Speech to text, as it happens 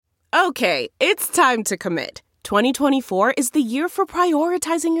Okay, it's time to commit. 2024 is the year for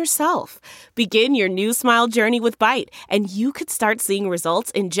prioritizing yourself. Begin your new smile journey with Byte, and you could start seeing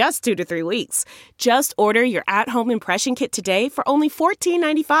results in just 2 to 3 weeks. Just order your at-home impression kit today for only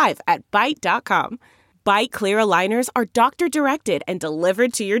 $14.95 at Byte.com. Byte Clear aligners are doctor-directed and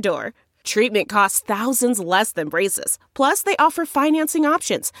delivered to your door. Treatment costs thousands less than braces. Plus, they offer financing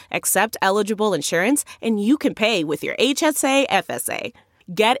options, accept eligible insurance, and you can pay with your HSA, FSA.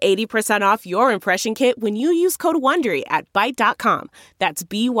 Get 80% off your impression kit when you use code WONDERY at Byte.com. That's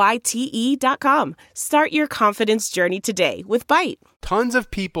BYTE.com. Start your confidence journey today with Byte. Tons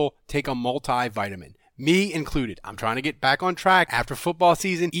of people take a multivitamin, me included. I'm trying to get back on track after football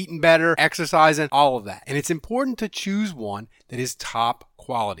season, eating better, exercising, all of that. And it's important to choose one that is top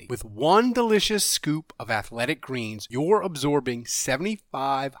quality. With one delicious scoop of Athletic Greens, you're absorbing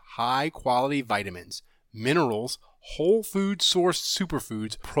 75 high-quality vitamins, minerals, whole food sourced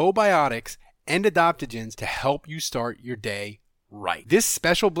superfoods, probiotics, and adaptogens to help you start your day right. This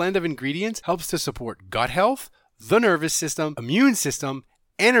special blend of ingredients helps to support gut health, the nervous system, immune system,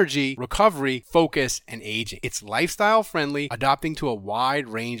 energy, recovery, focus, and aging. It's lifestyle friendly, adapting to a wide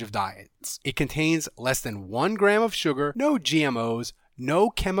range of diets. It contains less than 1 gram of sugar, no GMOs,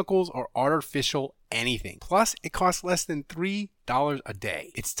 no chemicals or artificial anything. Plus, it costs less than $3 a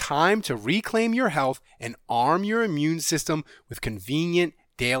day. It's time to reclaim your health and arm your immune system with convenient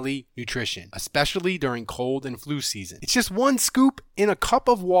daily nutrition, especially during cold and flu season. It's just 1 scoop in a cup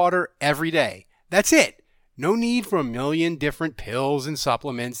of water every day. That's it. No need for a million different pills and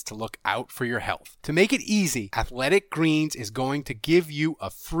supplements to look out for your health. To make it easy, Athletic Greens is going to give you a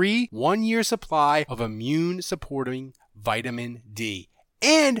free 1-year supply of immune-supporting vitamin D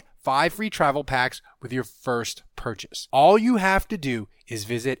and 5 free travel packs with your first purchase. All you have to do is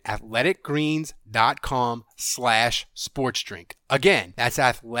visit athleticgreens.com/sportsdrink. Again, that's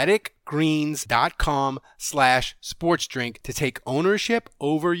athleticgreens.com/sportsdrink to take ownership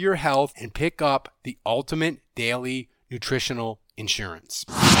over your health and pick up the ultimate daily nutritional insurance.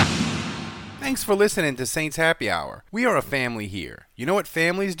 Thanks for listening to Saints Happy Hour. We are a family here. You know what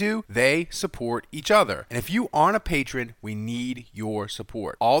families do? They support each other. And if you aren't a patron, we need your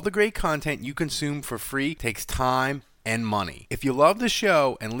support. All the great content you consume for free takes time and money. If you love the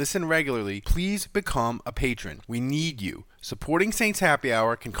show and listen regularly, please become a patron. We need you. Supporting Saints Happy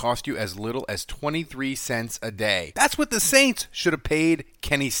Hour can cost you as little as 23 cents a day. That's what the Saints should have paid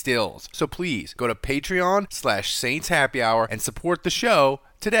Kenny Stills. So please go to Patreon/Saints Happy Hour and support the show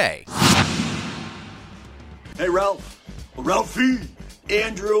today. Hey, Ralph, Ralphie,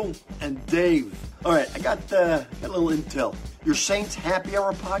 Andrew, and Dave. All right, I got a little intel. Your Saints Happy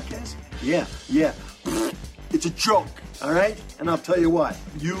Hour podcast? Yeah. It's a joke, all right? And I'll tell you what.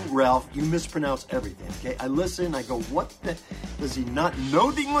 You, Ralph, you mispronounce everything, okay? I listen, I go, what the? Does he not know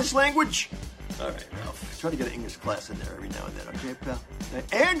the English language? All right, Ralph, try to get an English class in there every now and then, okay, pal? Hey,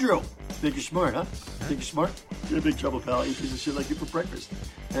 Andrew! Think you're smart, huh? Think you're smart? You're in big trouble, pal. I eat piece of shit like you for breakfast.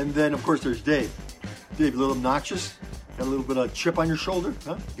 And then, of course, there's Dave. Dave, a little obnoxious? Got a little bit of chip on your shoulder,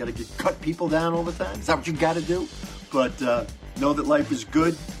 huh? You gotta cut people down all the time? Is that what you gotta do? But know that life is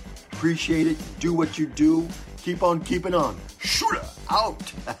good. Appreciate it. Do what you do. Keep on keeping on. Shooter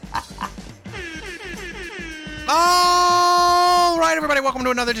out. All right, everybody, welcome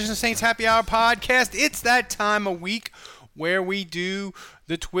to another edition of Saints Happy Hour podcast. It's that time of week where we do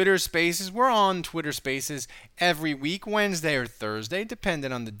the Twitter Spaces. We're on Twitter Spaces every week, Wednesday or Thursday,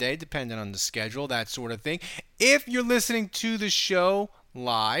 depending on the day, depending on the schedule, that sort of thing. If you're listening to the show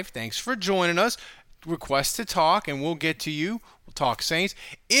live, thanks for joining us. Request to talk, and we'll get to you. We'll talk Saints.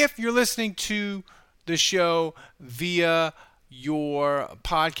 If you're listening to the show via your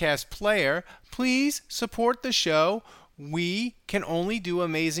podcast player, please support the show. We can only do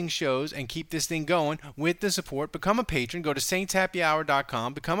amazing shows and keep this thing going with the support. Become a patron. Go to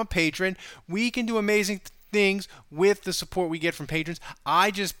saintshappyhour.com. Become a patron. We can do amazing things with the support we get from patrons.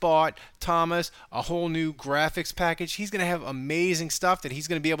 I just bought Thomas a whole new graphics package. He's going to have amazing stuff that he's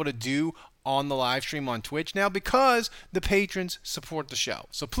going to be able to do on the live stream on Twitch now because the patrons support the show.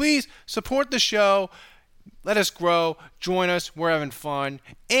 So please support the show. Let us grow. Join us. We're having fun.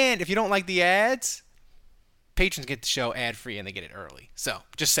 And if you don't like the ads, patrons get the show ad-free and they get it early. So,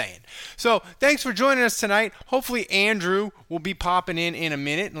 just saying. So, thanks for joining us tonight. Hopefully, Andrew will be popping in a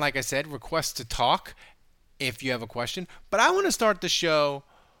minute. And like I said, request to talk if you have a question. But I want to start the show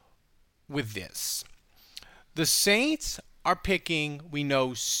with this. The Saints are picking, we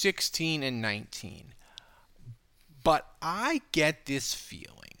know, 16 and 19. But I get this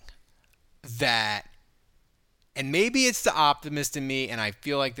feeling that, and maybe it's the optimist in me, and I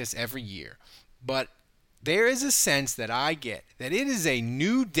feel like this every year, but there is a sense that I get that it is a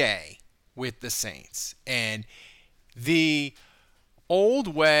new day with the Saints. And the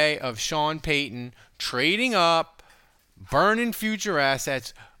old way of Sean Payton trading up, burning future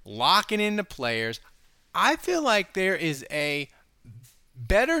assets, locking into players, I feel like there is a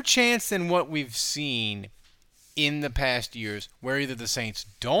better chance than what we've seen in the past years where either the Saints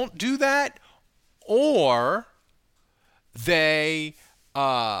don't do that or they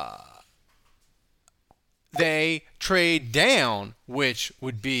trade down, which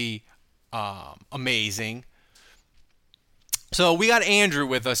would be amazing. So we got Andrew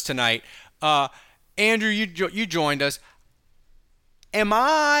with us tonight. Andrew, you joined us. Am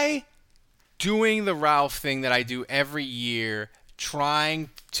I doing the Ralph thing that I do every year, trying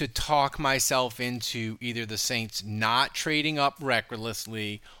to talk myself into either the Saints not trading up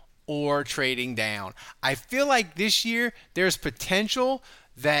recklessly or trading down? I feel like this year there's potential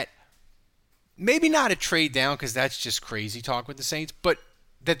that maybe not a trade down, because that's just crazy talk with the Saints, but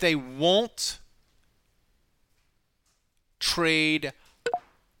that they won't trade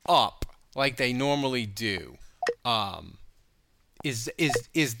up like they normally do. Is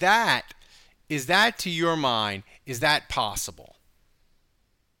that to your mind? Is that possible?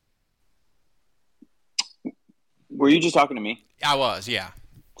 Were you just talking to me? I was, yeah.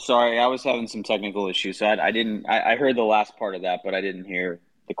 Sorry, I was having some technical issues. So I heard the last part of that, but I didn't hear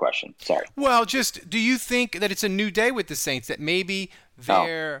the question. Sorry. Well, just do you think that it's a new day with the Saints, that maybe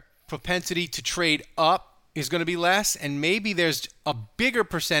their propensity to trade up is going to be less, and maybe there's a bigger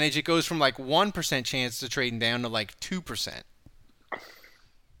percentage? It goes from like 1% chance to trading down to like 2%.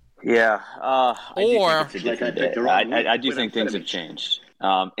 Yeah. I do think things have changed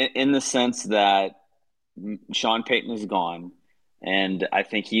in the sense that Sean Payton is gone, and I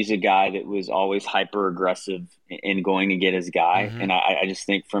think he's a guy that was always hyper aggressive in going to get his guy. Mm-hmm. And I just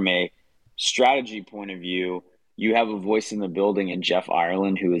think from a strategy point of view, you have a voice in the building in Jeff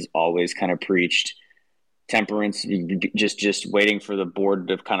Ireland, who has always kind of preached temperance, just waiting for the board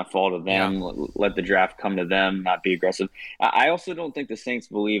to kind of fall to them, let the draft come to them, not be aggressive. I also don't think the Saints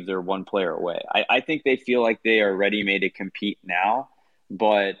believe they're one player away. I think they feel like they are ready-made to compete now,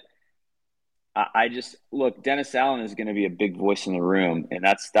 but I just look, Dennis Allen is going to be a big voice in the room, and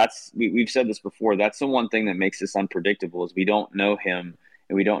we've said this before. That's the one thing that makes this unpredictable is we don't know him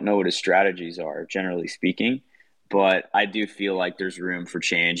and we don't know what his strategies are, generally speaking. But I do feel like there's room for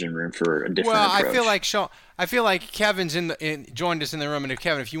change and room for a different approach. I feel like Kevin's joined us in the room, and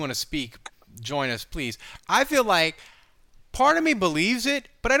Kevin, if you want to speak, join us, please. I feel like part of me believes it,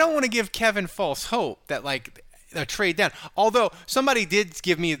 but I don't want to give Kevin false hope that like a trade down. Although somebody did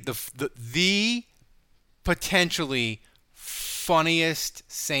give me the potentially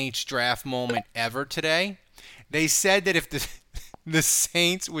funniest Saints draft moment ever today. They said that if the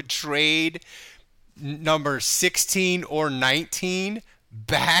Saints would trade number 16 or 19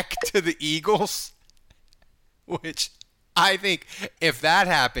 back to the Eagles, which I think if that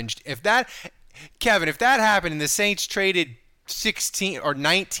happened and the Saints traded 16 or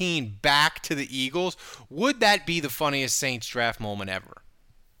 19 back to the Eagles, would that be the funniest Saints draft moment ever?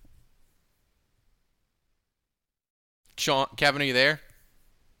 Kevin, are you there?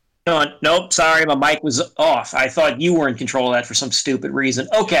 Nope, sorry, my mic was off. I thought you were in control of that for some stupid reason.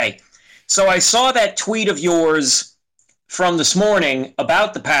 Okay. So I saw that tweet of yours from this morning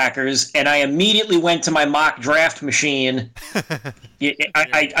about the Packers, and I immediately went to my mock draft machine.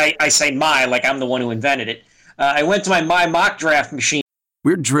 I say my, like I'm the one who invented it. I went to my mock draft machine.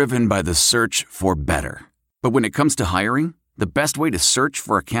 We're driven by the search for better. But when it comes to hiring, the best way to search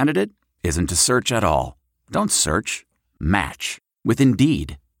for a candidate isn't to search at all. Don't search. Match. With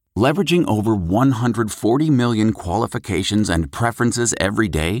Indeed. Leveraging over 140 million qualifications and preferences every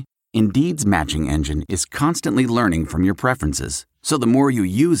day, Indeed's matching engine is constantly learning from your preferences. So the more you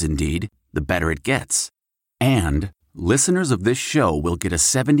use Indeed, the better it gets. And listeners of this show will get a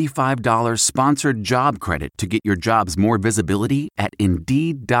 $75 sponsored job credit to get your jobs more visibility at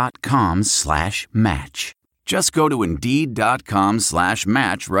Indeed.com/match. Just go to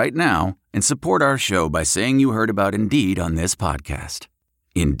Indeed.com/match right now and support our show by saying you heard about Indeed on this podcast.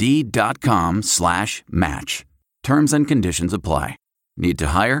 Indeed.com/match. Terms and conditions apply. Need to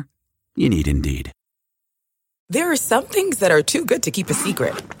hire? You need Indeed. There are some things that are too good to keep a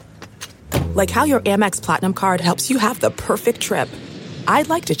secret. Like how your Amex Platinum card helps you have the perfect trip. I'd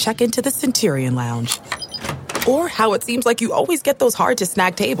like to check into the Centurion Lounge. Or how it seems like you always get those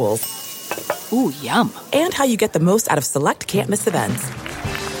hard-to-snag tables. Ooh, yum. And how you get the most out of select can't-miss events.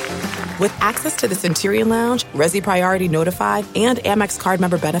 With access to the Centurion Lounge, Resi Priority Notified, and Amex card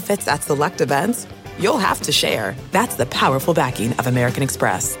member benefits at select events, you'll have to share. That's the powerful backing of American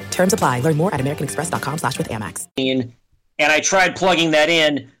Express. Terms apply. Learn more at americanexpress.com/withAmex. And I tried plugging that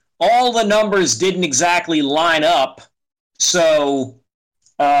in. All the numbers didn't exactly line up. So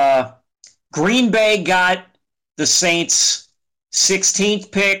Green Bay got the Saints'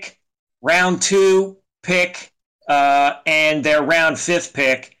 16th pick, round 2 pick, and their round 5th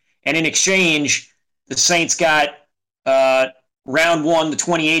pick. And in exchange, the Saints got round 1, the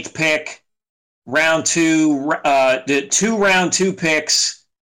 28th pick, round 2, the 2 round 2 picks,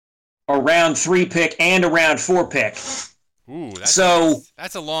 a round 3 pick, and a round 4 pick. Ooh,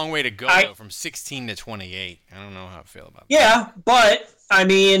 that's a long way to go, though, from 16 to 28. I don't know how I feel about that. Yeah, but, I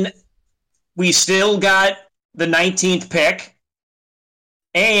mean, we still got the 19th pick,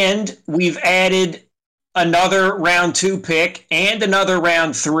 and we've added another round 2 pick, and another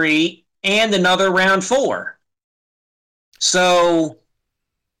round 3, and another round 4. So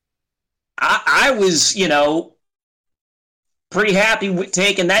I was, pretty happy with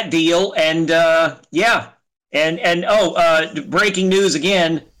taking that deal. And, breaking news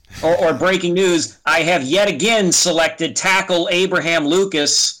again, or breaking news, I have yet again selected tackle Abraham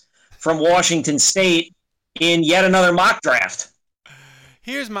Lucas from Washington State in yet another mock draft.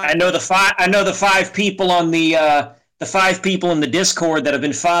 I know the 5 people on the 5 people in the Discord that have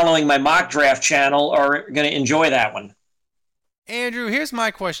been following my mock draft channel are going to enjoy that one. Andrew, here's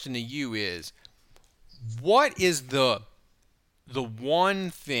my question to you is, what is the one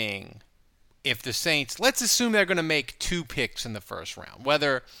thing, if the Saints, let's assume they're going to make 2 picks in the first round,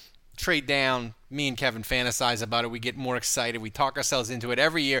 whether trade down, me and Kevin fantasize about it, we get more excited, we talk ourselves into it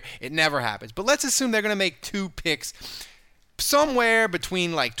every year, it never happens. But let's assume they're going to make 2 picks somewhere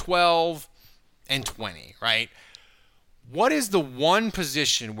between like 12 and 20, right? What is the one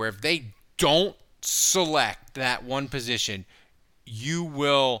position where if they don't select that one position, you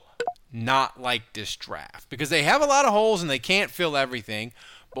will not like this draft? Because they have a lot of holes and they can't fill everything.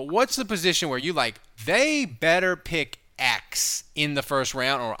 But what's the position where you like, they better pick X in the first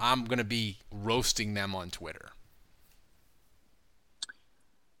round or I'm going to be roasting them on Twitter?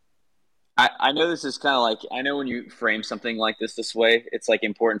 I know this is kind of like, I know when you frame something like this way, it's like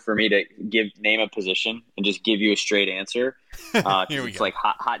important for me to name a position and just give you a straight answer. Here we it's go. like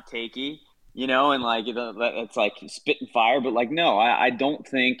hot takey, and like it's like spit and fire. But like, no, I don't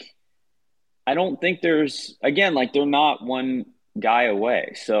think there's, again, like they're not one guy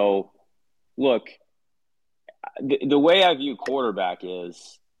away. So look, the way I view quarterback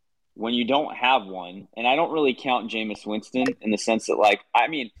is when you don't have one, and I don't really count Jameis Winston in the sense that, like,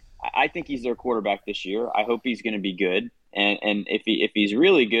 I think he's their quarterback this year. I hope he's going to be good. And if he's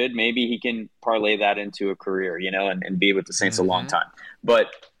really good, maybe he can parlay that into a career, and be with the Saints a long time. But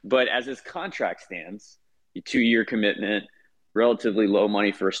as his contract stands, a 2-year commitment, relatively low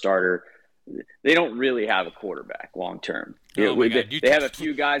money for a starter, they don't really have a quarterback long term. They have a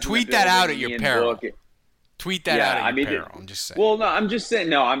few guys. Tweet that out at your peril. Tweet that out at your peril. I'm just saying. Well, no, I'm just saying.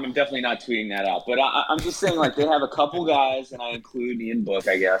 No, I'm definitely not tweeting that out. But I'm just saying, like, they have a couple guys, and I include Ian Book,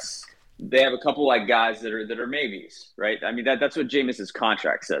 I guess. They have a couple like guys that are maybes, right? I mean, that's what Jameis's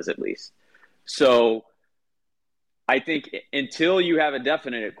contract says, at least. So I think until you have a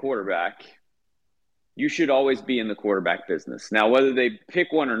definite at quarterback, you should always be in the quarterback business. Now, whether they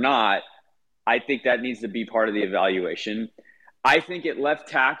pick one or not, I think that needs to be part of the evaluation. I think at left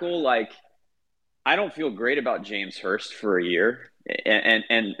tackle, like, I don't feel great about James Hurst for a year and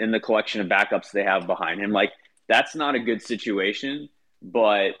the collection of backups they have behind him. Like, that's not a good situation.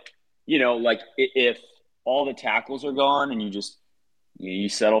 But, like, if all the tackles are gone and you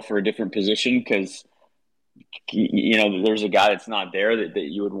settle for a different position because, there's a guy that's not there that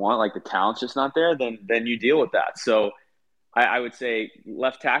you would want, like the talent's just not there, then you deal with that. So I would say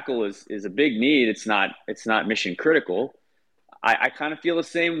left tackle is a big need. It's not mission critical. I kind of feel the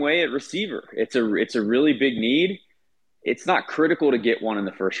same way at receiver. It's a really big need. It's not critical to get one in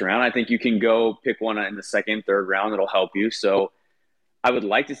the first round. I think you can go pick one in the second, third round that'll help you. So I would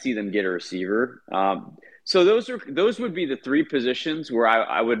like to see them get a receiver. So those would be the 3 positions where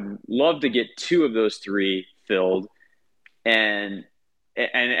I would love to get 2 of those 3 filled, and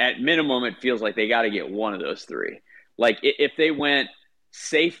at minimum it feels like they got to get one of those 3. Like if they went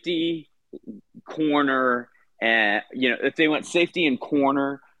safety, corner, and if they went safety and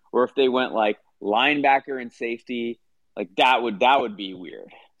corner, or if they went like linebacker and safety, like that would be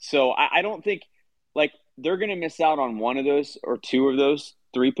weird. So I don't think, like, they're going to miss out on one of those or 2 of those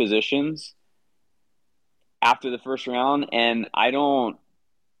 3 positions after the first round, and I don't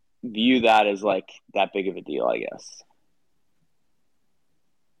view that as like that big of a deal, I guess.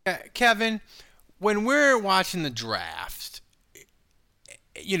 Kevin, when we're watching the draft,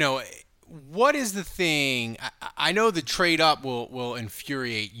 what is the thing? I know the trade up will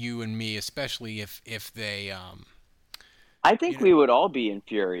infuriate you and me, especially if they. I think we would all be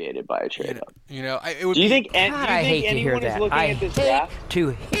infuriated by a trade up. It would Do you be. think? And God, do you I think hate to hear anyone is that. looking I at this hate draft? to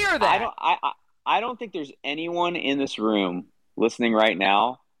hear that. I don't think there's anyone in this room listening right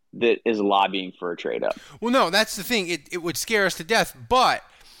now that is lobbying for a trade up. Well, no, that's the thing. It would scare us to death. But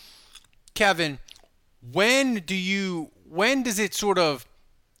Kevin, when does it sort of,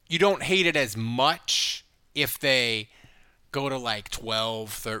 you don't hate it as much if they go to like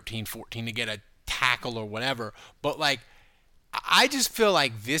 12, 13, 14 to get a tackle or whatever. But like, I just feel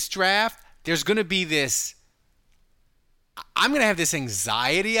like this draft, there's going to be this, I'm going to have this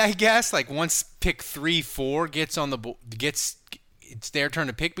anxiety, I guess, like once pick 3, 4 it's their turn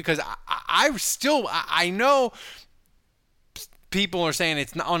to pick, because I know people are saying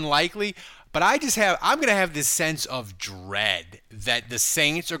it's unlikely, but I'm going to have this sense of dread that the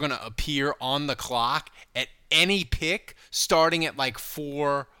Saints are going to appear on the clock at any pick starting at like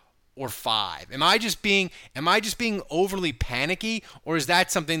 4 or 5. Am I just being overly panicky, or is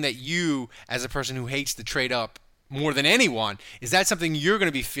that something that you, as a person who hates the trade up more than anyone, is that something you're going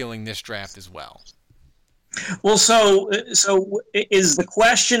to be feeling this draft as well? Well, so is the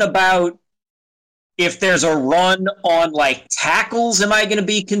question about if there's a run on like tackles, am I going to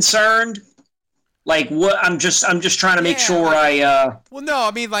be concerned? Like what? I'm just trying to make sure Well, no,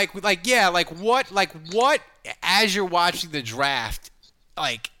 I mean like what as you're watching the draft,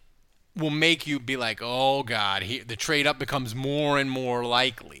 like will make you be like, oh God, the trade up becomes more and more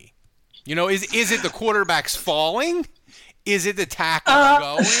likely. Is it the quarterbacks falling? Is it the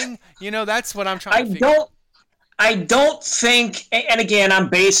tackle going? That's what I'm trying to figure. I don't think, and again, I'm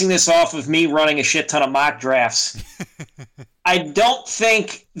basing this off of me running a shit ton of mock drafts. I don't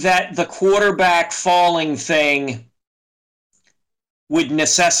think that the quarterback falling thing would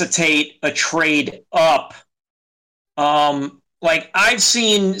necessitate a trade up. Like I've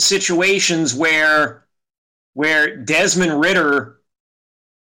seen situations where Desmond Ridder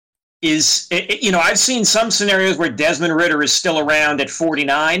is, I've seen some scenarios where Desmond Ridder is still around at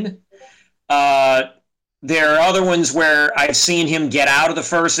 49. There are other ones where I've seen him get out of the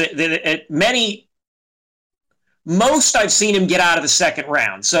first. Most I've seen him get out of the second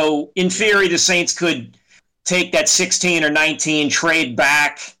round. So in theory, the Saints could take that 16 or 19, trade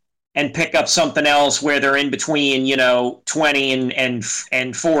back, and pick up something else where they're in between, 20 and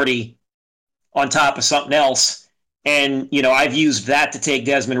 40 on top of something else. And, I've used that to take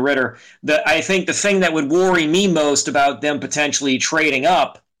Desmond Ridder. I think the thing that would worry me most about them potentially trading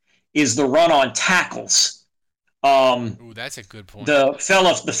up is the run on tackles. Ooh, that's a good point. The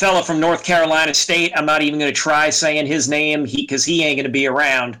fella from North Carolina State, I'm not even going to try saying his name because he ain't going to be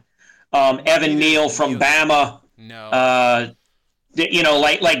around. Evan Neal from Bama. No.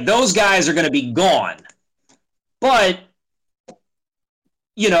 Like those guys are going to be gone. But,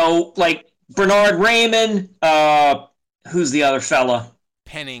 like Bernard Raymond, who's the other fella?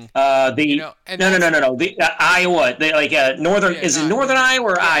 Penning. No. The Iowa. Northern. Is it Northern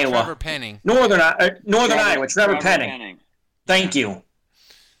Iowa or Iowa? Trevor Penning. Northern Iowa. Trevor Penning. Thank you.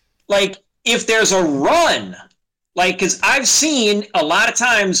 Like, if there's a run, like, because I've seen a lot of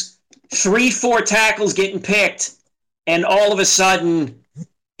times 3-4 tackles getting picked, and all of a sudden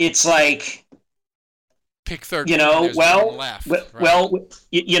it's like, pick 13.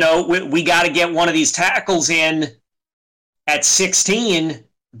 we got to get one of these tackles in at 16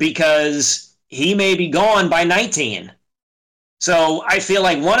 because he may be gone by 19. So I feel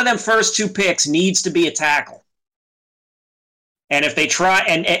like one of them first 2 picks needs to be a tackle. And if they try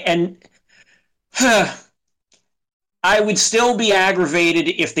and I would still be aggravated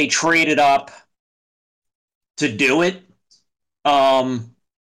if they traded up to do it.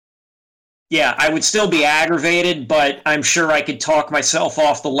 Yeah, I would still be aggravated, but I'm sure I could talk myself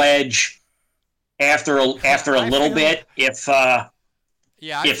off the ledge after a little bit if that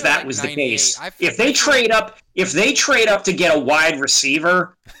was the case. If they trade up to get a wide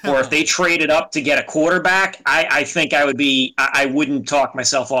receiver, or if they traded up to get a quarterback, I think I wouldn't talk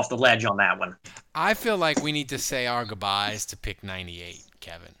myself off the ledge on that one. I feel like we need to say our goodbyes to pick 98,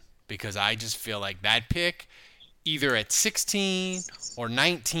 Kevin, because I just feel like that pick, either at 16 or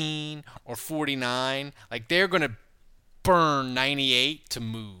 19 or 49, like they're going to burn 98 to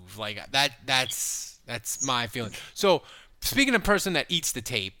move. Like that's my feeling. So speaking of person that eats the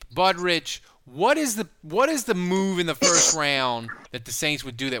tape, Bud Rich, what is the move in the first round that the Saints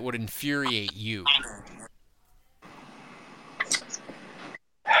would do that would infuriate you?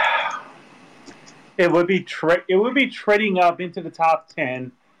 It would be trading up into the top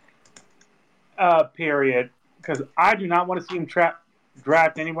 10 period, because I do not want to see him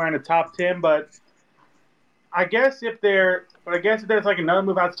draft anywhere in the top 10, but I guess if there's like another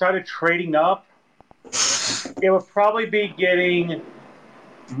move outside of trading up, it would probably be getting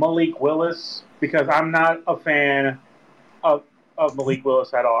Malik Willis, because I'm not a fan of Malik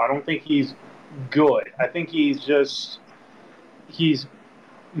Willis at all. I don't think he's good. I think he's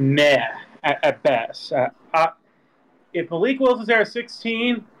meh at best. If Malik Willis is there at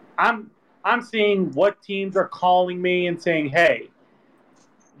 16, I'm seeing what teams are calling me and saying, hey,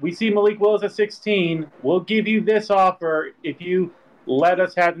 we see Malik Willis at 16. We'll give you this offer if you let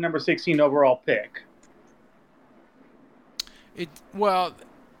us have the number 16 overall pick. Well,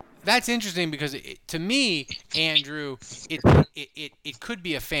 that's interesting because to me, Andrew, it could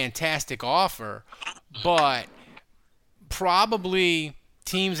be a fantastic offer, but probably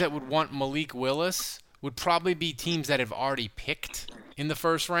teams that would want Malik Willis would probably be teams that have already picked in the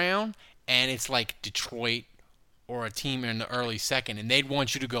first round, and it's like Detroit or a team in the early second, and they'd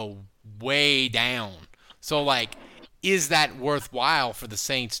want you to go way down. So, like, is that worthwhile for the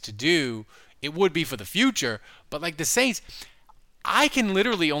Saints to do? It would be for the future, but like the Saints, I can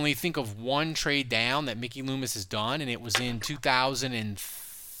literally only think of one trade down that Mickey Loomis has done, and it was in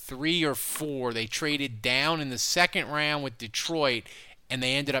 2003 or 4. They traded down in the second round with Detroit, and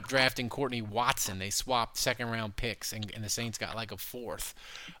they ended up drafting Courtney Watson. They swapped second-round picks, and the Saints got like a fourth.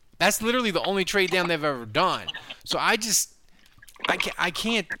 That's literally the only trade down they've ever done. So I can't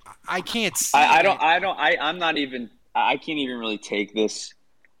see. I can't even really take this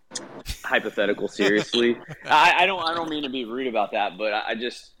hypothetical seriously. I don't mean to be rude about that, but I've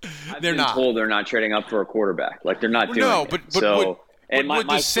been told they're not trading up for a quarterback. Like, they're not doing it. But so, would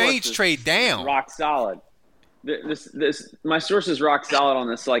the Saints trade down? Rock solid. My source is rock solid on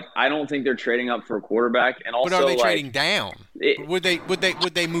this. Like, I don't think they're trading up for a quarterback. And also, but are they trading down? Would they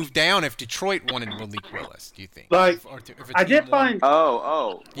move down if Detroit wanted Malik Willis? Do you think? Like, I did find.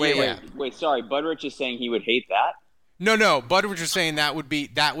 Wait. Sorry, Budrich is saying he would hate that. No. Budrich is saying that would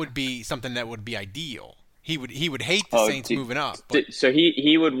be something that would be ideal. He would hate the Saints moving up. But. So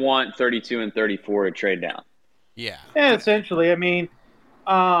he would want 32 and 34 to trade down. Yeah. Yeah, essentially. I mean,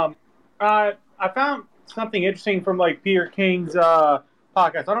 I found something interesting from like Peter King's podcast.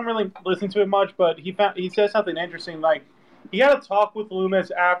 I don't really listen to it much, but he said something interesting. Like, he had a talk with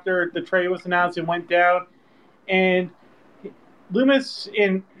Loomis after the trade was announced and went down, and Loomis,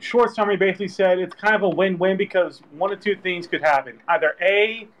 in short summary, basically said it's kind of a win-win because one of two things could happen. Either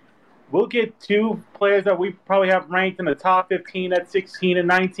A, we'll get two players that we probably have ranked in the top 15 at 16 and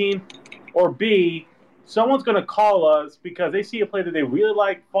 19, or B, someone's going to call us because they see a player that they really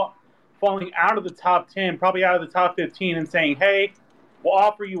like falling out of the top 10, probably out of the top 15, and saying, hey, we'll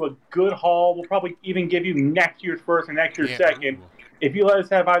offer you a good haul. We'll probably even give you next year's first and next year's second if you let us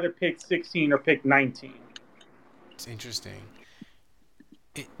have either pick 16 or pick 19. It's interesting.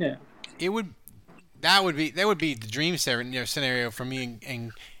 That would be the dream scenario for me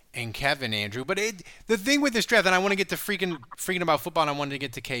and Kevin, Andrew. But the thing with this draft, and I want to get to freaking about football, and I wanted to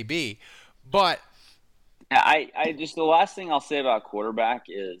get to KB, but I just, the last thing I'll say about quarterback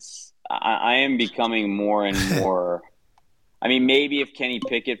is I am becoming more and more. I mean, maybe if Kenny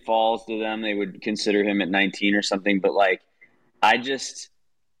Pickett falls to them, they would consider him at 19 or something. But like, I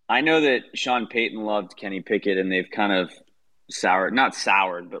know that Sean Payton loved Kenny Pickett, and they've kind of not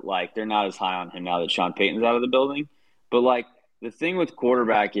soured, but like they're not as high on him now that Sean Payton's out of the building. But like, the thing with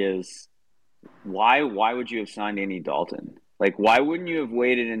quarterback is why would you have signed Andy Dalton? Like, why wouldn't you have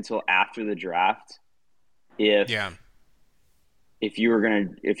waited until after the draft if you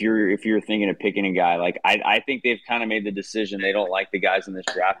were thinking of picking a guy? Like, I think they've kind of made the decision they don't like the guys in this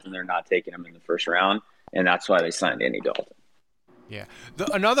draft and they're not taking them in the first round, and that's why they signed Andy Dalton. Yeah.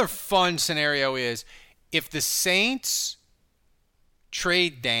 Another fun scenario is if the Saints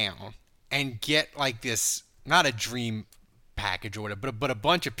trade down and get like this, not a dream package or whatever, but a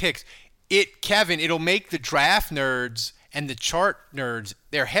bunch of picks. It'll make the draft nerds and the chart nerds,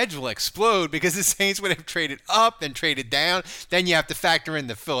 their heads will explode because the Saints would have traded up, then traded down. Then you have to factor in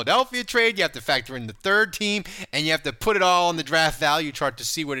the Philadelphia trade. You have to factor in the third team, and you have to put it all on the draft value chart to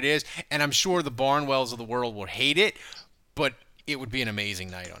see what it is. And I'm sure the Barnwells of the world would hate it, but it would be an amazing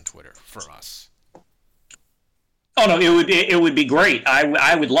night on Twitter for us. Oh no, it would be great.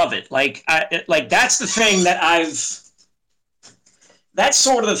 I would love it. Like that's the thing that that's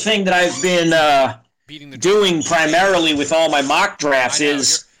sort of the thing that I've been doing primarily with all my mock drafts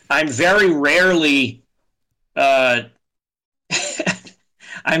is I'm very rarely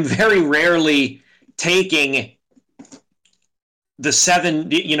taking the seven,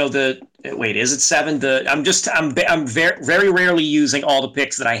 is it seven? I'm very rarely using all the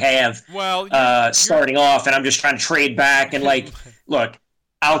picks that I have starting off, and I'm just trying to trade back and like look,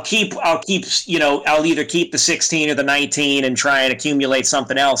 I'll either keep the 16 or the 19 and try and accumulate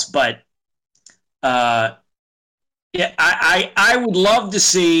something else. But yeah, I would love to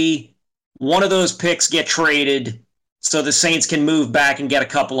see one of those picks get traded so the Saints can move back and get a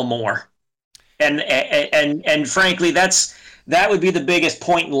couple of more. And frankly, that would be the biggest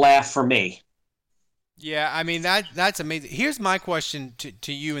point and laugh for me. Yeah, I mean that's amazing. Here's my question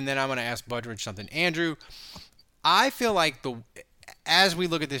to you, and then I'm going to ask Budridge something. Andrew, I feel like as we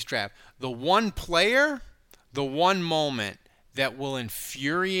look at this draft, the one player, the one moment that will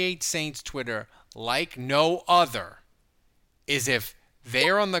infuriate Saints Twitter like no other is if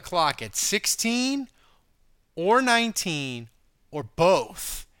they're on the clock at 16 or 19 or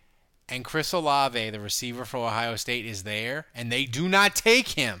both, and Chris Olave, the receiver for Ohio State, is there, and they do not take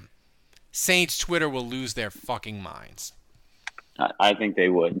him. Saints Twitter will lose their fucking minds. I think they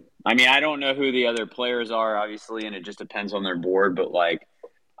would. I mean, I don't know who the other players are, obviously, and it just depends on their board. But,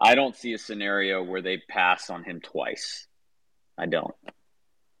 I don't see a scenario where they pass on him twice. I don't.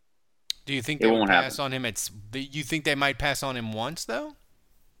 Do you think they won't pass on him? You think they might pass on him once, though?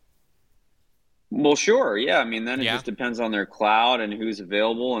 Well, sure. Yeah. I mean, then it just depends on their cloud and who's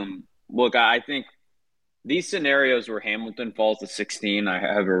available. And, look, I think these scenarios where Hamilton falls to 16, I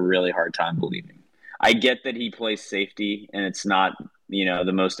have a really hard time believing. I get that he plays safety, and it's not,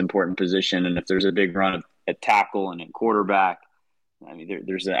 the most important position. And if there's a big run at tackle and at quarterback, I mean,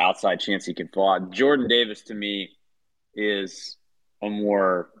 there's an outside chance he can fall out. Jordan Davis, to me, is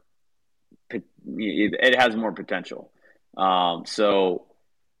it has more potential.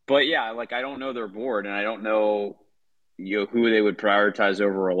 But yeah, I don't know their board, and I don't know, who they would prioritize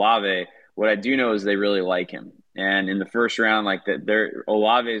over Olave. What I do know is they really like him. And in the first round,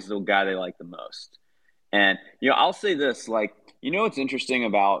 Olave is the guy they like the most. And, I'll say this, what's interesting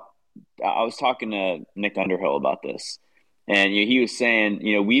about, I was talking to Nick Underhill about this, and he was saying,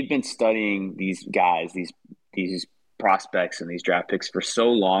 we've been studying these guys, these prospects and these draft picks for so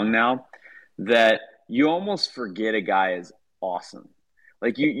long now that you almost forget a guy is awesome.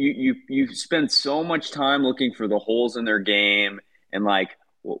 You spend so much time looking for the holes in their game, and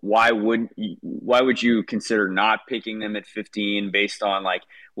why would you consider not picking them at 15 based on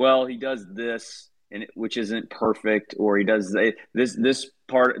he does this and which isn't perfect, or he does this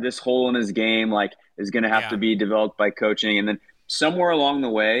hole in his game is going to have to be developed by coaching, and then somewhere along the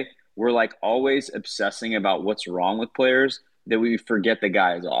way we're always obsessing about what's wrong with players that we forget the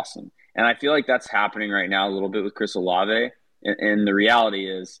guy is awesome. And I feel like that's happening right now a little bit with Chris Olave. And the reality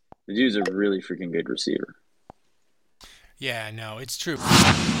is, the dude's a really freaking good receiver. Yeah, no, it's true.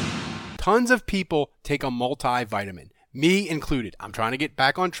 Tons of people take a multivitamin, me included. I'm trying to get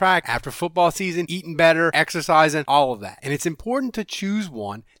back on track after football season, eating better, exercising, all of that. And it's important to choose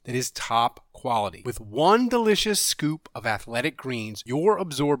one that is top quality. With one delicious scoop of Athletic Greens, you're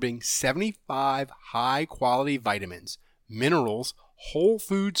absorbing 75 high-quality vitamins, minerals, whole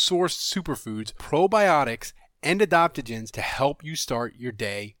food sourced superfoods, probiotics, and adaptogens to help you start your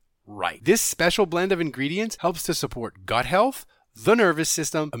day right. This special blend of ingredients helps to support gut health, the nervous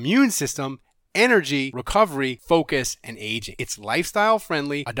system, immune system, energy, recovery, focus, and aging. It's lifestyle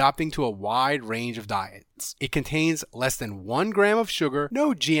friendly, adapting to a wide range of diets. It contains less than 1 gram of sugar,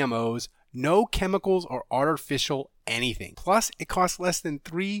 no GMOs, no chemicals or artificial anything. Plus, it costs less than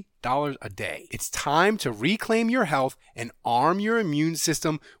 $3 a day. It's time to reclaim your health and arm your immune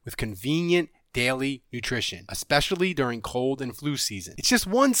system with convenient daily nutrition, especially during cold and flu season. It's just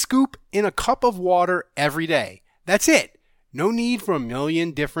one scoop in a cup of water every day. That's it. No need for a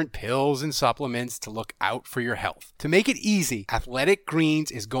million different pills and supplements to look out for your health. To make it easy, Athletic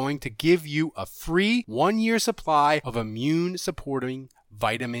Greens is going to give you a free 1-year supply of immune-supporting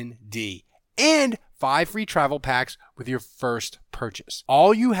vitamin D and 5 free travel packs with your first purchase.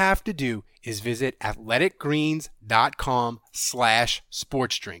 All you have to do is visit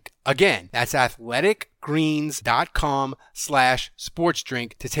athleticgreens.com/sportsdrink. Again, that's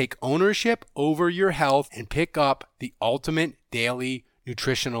athleticgreens.com/sportsdrink to take ownership over your health and pick up the ultimate daily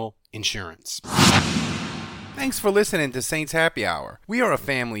nutritional insurance. Thanks for listening to Saints Happy Hour. We are a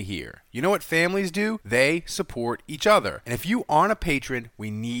family here. You know what families do? They support each other. And if you aren't a patron, we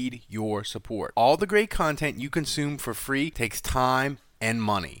need your support. All the great content you consume for free takes time and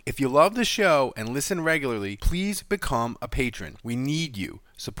money. If you love the show and listen regularly, please become a patron. We need you.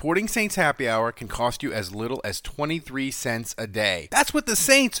 Supporting Saints Happy Hour can cost you as little as 23 cents a day. That's what the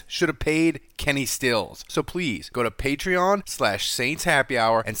Saints should have paid Kenny Stills. So please go to Patreon/Saints Happy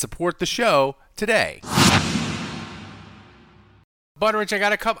Hour and support the show today. Butteridge,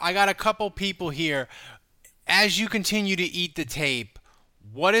 I got a couple people here. As you continue to eat the tape,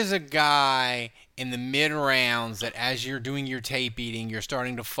 what is a guy in the mid rounds that as you're doing your tape eating, you're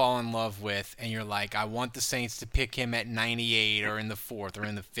starting to fall in love with, and you're like, I want the Saints to pick him at 98 or in the 4th or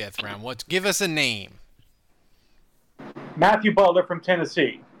in the 5th round? Give us a name. Matthew Butler from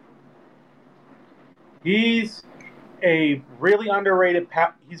Tennessee. He's a really underrated.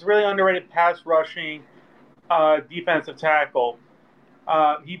 He's really underrated pass rushing defensive tackle.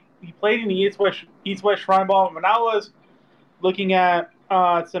 He played in the East-West Shrine Ball. When I was looking at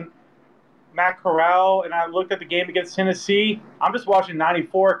some Matt Corral and I looked at the game against Tennessee, I'm just watching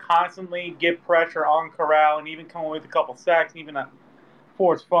 94 constantly get pressure on Corral and even come with a couple sacks, even a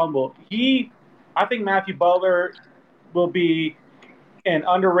forced fumble. I think Matthew Butler will be an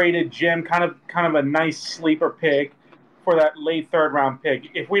underrated gem, kind of a nice sleeper pick for that late 3rd round pick.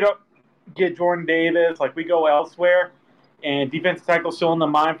 If we don't get Jordan Davis, like we go elsewhere, and defensive tackle still in the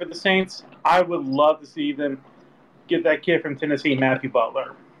mind for the Saints, I would love to see them get that kid from Tennessee, Matthew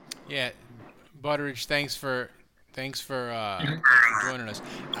Butler. Yeah, Butteridge, thanks for joining us.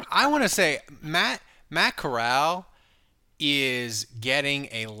 I want to say Matt Corral is getting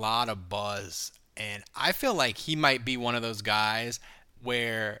a lot of buzz, and I feel like he might be one of those guys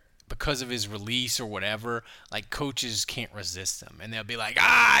where, because of his release or whatever, like coaches can't resist him, and they'll be like,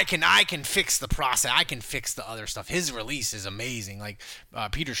 I can fix the process, I can fix the other stuff. His release is amazing. Like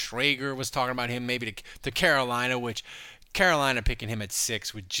Peter Schrager was talking about him maybe to Carolina, which Carolina picking him at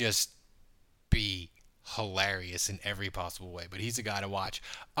 6 would just be hilarious in every possible way, but he's a guy to watch.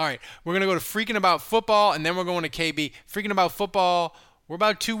 All right, we're gonna go to Freaking About Football, and then we're going to KB. Freaking About Football, we're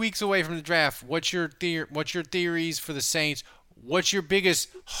about 2 weeks away from the draft. What's your theories for the Saints? What's your biggest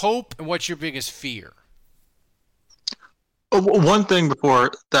hope and what's your biggest fear? One thing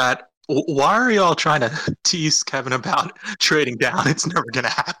before that, why are y'all trying to tease Kevin about trading down? It's never going to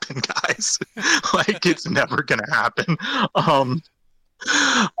happen, guys. Like, it's never going to happen.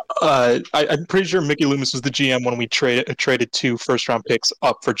 I'm pretty sure Mickey Loomis was the GM when we traded 2 first-round picks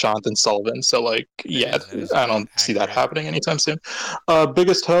up for Jonathan Sullivan. So, like, yeah, I don't see that happening anytime soon.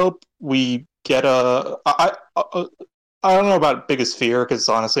 Biggest hope, we get I don't know about biggest fear, because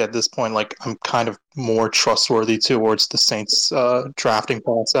honestly at this point, like, I'm kind of more trustworthy towards the Saints drafting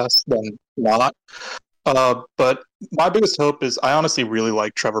process than not. But my biggest hope is I honestly really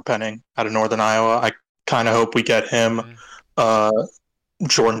like Trevor Penning out of Northern Iowa. I kind of hope we get him,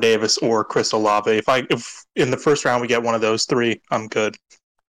 Jordan Davis, or Chris Olave. If in the first round we get one of those 3, I'm good.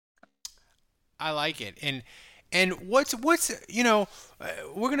 I like it. And what's we're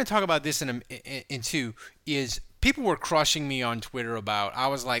going to talk about this in 2 is people were crushing me on Twitter about, I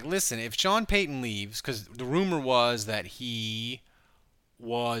was like, listen, if Sean Payton leaves, because the rumor was that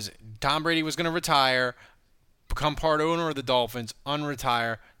Tom Brady was going to retire, become part owner of the Dolphins,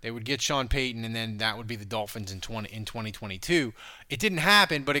 unretire, they would get Sean Payton, and then that would be the Dolphins in 2022. It didn't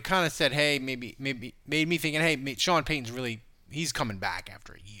happen, but it kind of said, hey, maybe made me thinking, hey, Sean Payton's he's coming back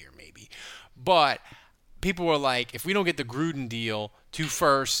after a year, maybe. But people were like, if we don't get the Gruden deal, 2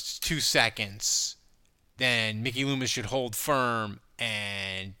 firsts, 2 seconds, then Mickey Loomis should hold firm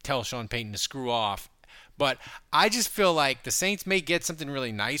and tell Sean Payton to screw off. But I just feel like the Saints may get something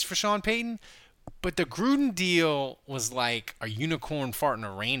really nice for Sean Payton, but the Gruden deal was like a unicorn fart in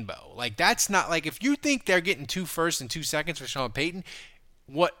a rainbow. Like, that's not, like, if you think they're getting 2 firsts and 2 seconds for Sean Payton,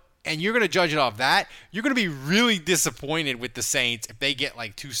 and you're going to judge it off that, you're going to be really disappointed with the Saints if they get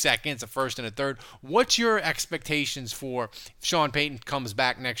like 2 seconds, a first and a third. What's your expectations for if Sean Payton comes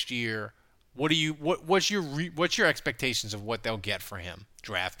back next year? What's your expectations of what they'll get for him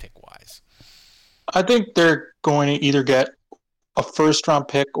draft pick wise? I think they're going to either get a first round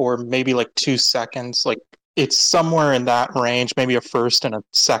pick or maybe like 2 seconds. Like, it's somewhere in that range, maybe a first and a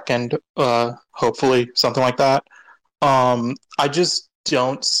second, hopefully something like that. I just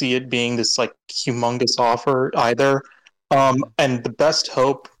don't see it being this like humongous offer either. And the best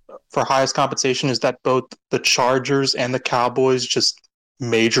hope for highest compensation is that both the Chargers and the Cowboys just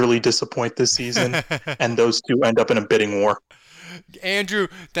majorly disappoint this season, and those 2 end up in a bidding war. Andrew,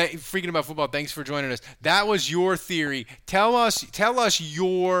 Freaking About Football, thanks for joining us. That was your theory. Tell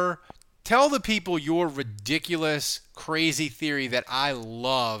the people your ridiculous, crazy theory that I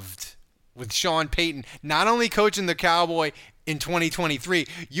loved with Sean Payton not only coaching the Cowboy in 2023,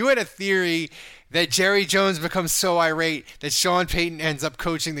 you had a theory that Jerry Jones becomes so irate that Sean Payton ends up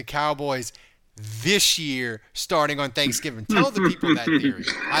coaching the Cowboys this year, starting on Thanksgiving. Tell the people that theory.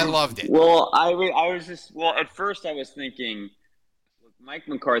 I loved it. Well, at first I was thinking, look, Mike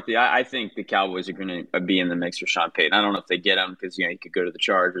McCarthy, I think the Cowboys are going to be in the mix for Sean Payton. I don't know if they get him because, he could go to the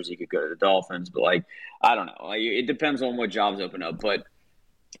Chargers, he could go to the Dolphins, but I don't know. It depends on what jobs open up, but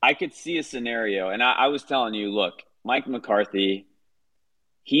I could see a scenario, and I was telling you, look, Mike McCarthy,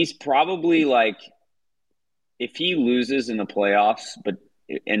 he's probably like, if he loses in the playoffs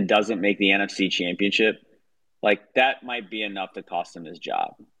and doesn't make the NFC Championship, like that might be enough to cost him his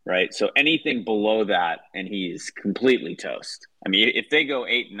job, right? So anything below that, and he's completely toast. I mean, if they go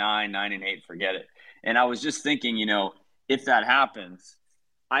 8-9, 9-8, forget it. And I was just thinking, if that happens,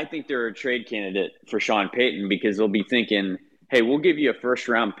 I think they're a trade candidate for Sean Payton, because they'll be thinking, hey, we'll give you a first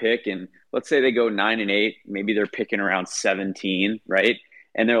round pick, and let's say they go 9-8, maybe they're picking around 17, right?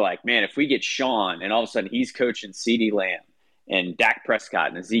 And they're like, man, if we get Sean, and all of a sudden he's coaching CeeDee Lamb and Dak Prescott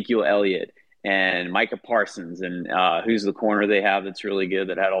and Ezekiel Elliott and Micah Parsons, and who's the corner they have that's really good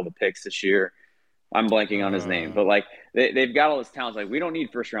that had all the picks this year? I'm blanking on his name, but like they've got all this talent. Like, we don't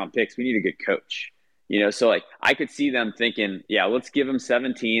need first round picks. We need a good coach, So like I could see them thinking, yeah, let's give him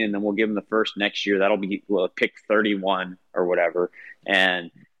 17, and then we'll give him the first next year. That'll be pick 31 or whatever,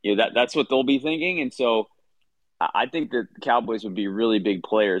 and that's what they'll be thinking. And so I think that the Cowboys would be really big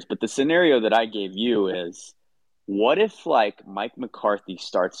players. But the scenario that I gave you is, what if like Mike McCarthy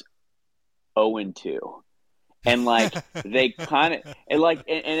starts 0-2, and like they kind of and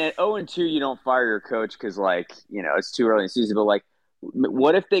at 0-2 you don't fire your coach because it's too early in the season. But like,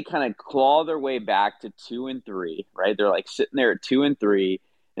 what if they kind of claw their way back to 2-3, right? They're like sitting there at 2-3,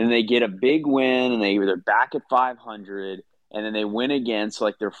 and they get a big win, and they're back at 500, and then they win again, so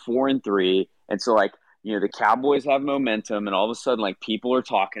like they're 4-3, and so like the Cowboys have momentum, and all of a sudden like people are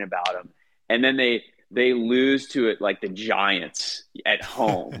talking about them, and then they lose to it like the Giants at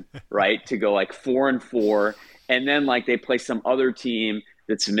home, right? To go like 4-4. And then like they play some other team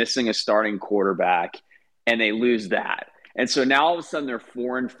that's missing a starting quarterback, and they lose that. And so now all of a sudden they're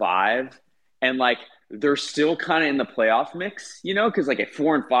 4-5, and like they're still kind of in the playoff mix, because like at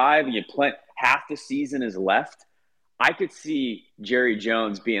 4-5, you play half the season is left. I could see Jerry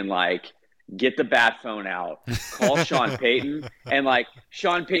Jones being like, get the bat phone out, call Sean Payton. And like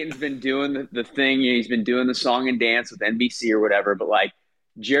Sean Payton's been doing the thing, he's been doing the song and dance with NBC or whatever, but like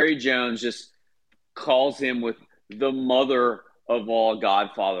Jerry Jones just calls him with the mother of all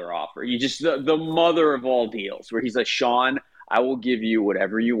Godfather offer. You just the mother of all deals, where he's like, Sean, I will give you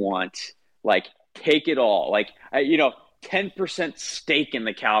whatever you want. Like, take it all. Like, 10% stake in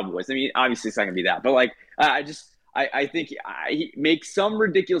the Cowboys. I mean, obviously it's not gonna be that, but like, I think he makes some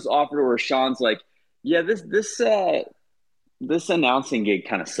ridiculous offer where Sean's like, yeah, this announcing gig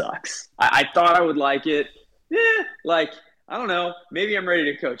kind of sucks. I thought I would like it. Like, I don't know. Maybe I'm ready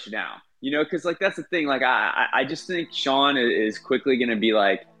to coach now. Because like that's the thing. Like I just think Sean is quickly going to be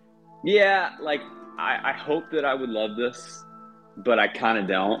like, yeah, like I hope that I would love this, but I kind of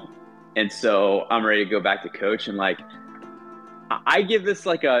don't. And so I'm ready to go back to coach, and like I give this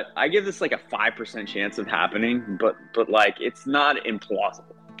like a 5% chance of happening, but like it's not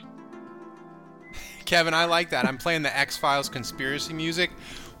implausible. Kevin, I like that. I'm playing the X-Files conspiracy music.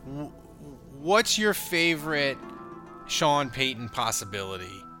 What's your favorite Sean Payton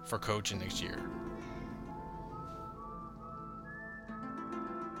possibility for coaching next year?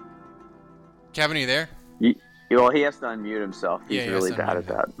 Kevin, are you there? Well, he has to unmute himself. He's really bad at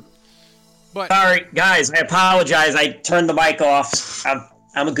that. But sorry, guys. I apologize. I turned the mic off.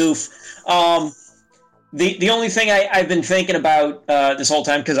 I'm a goof. The only thing I've been thinking about this whole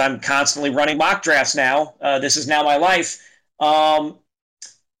time, because I'm constantly running mock drafts now, this is now my life,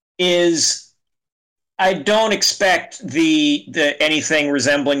 is I don't expect the anything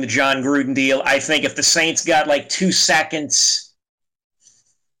resembling the John Gruden deal. I think if the Saints got like 2 seconds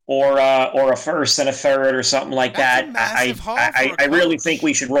or a first and a third or something like that, I really think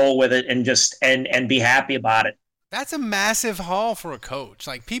we should roll with it and just and be happy about it. That's a massive haul for a coach.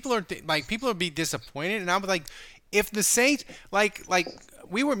 Like people are be disappointed, and I'm like, if the Saints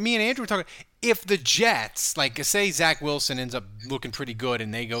me and Andrew were talking, if the Jets, like say Zach Wilson ends up looking pretty good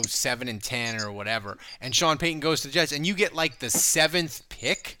and they go 7-10 or whatever, and Sean Payton goes to the Jets, and you get like the 7th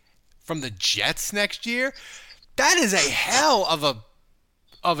pick from the Jets next year, that is a hell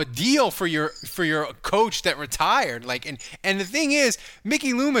of a deal for your coach that retired. Like, and the thing is,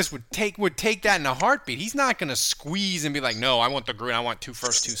 Mickey Loomis would take that in a heartbeat. He's not going to squeeze and be like, no, I want the Gruden, I want 2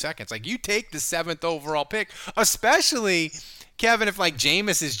 first 2 seconds. Like, you take the 7th overall pick, especially Kevin, if like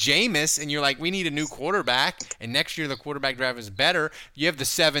Jameis is Jameis and you're like, we need a new quarterback, and next year the quarterback draft is better, you have the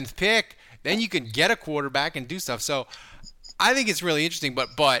 7th pick, then you can get a quarterback and do stuff. So I think it's really interesting.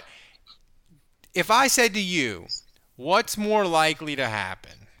 But if I said to you, what's more likely to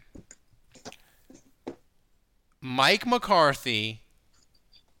happen? Mike McCarthy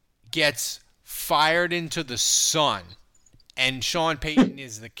gets fired into the sun and Sean Payton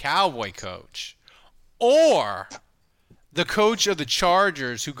is the Cowboy coach, or the coach of the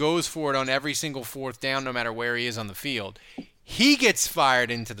Chargers who goes for it on every single 4th down no matter where he is on the field, he gets fired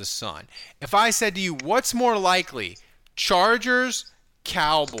into the sun. If I said to you, what's more likely, Chargers,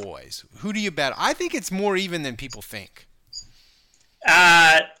 Cowboys? Who do you bet? I think it's more even than people think.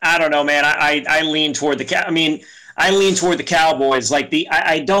 I don't know, man. I lean toward I lean toward the Cowboys. Like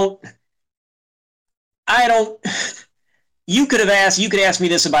I don't. You could ask me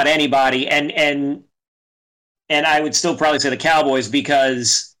this about anybody, and I would still probably say the Cowboys,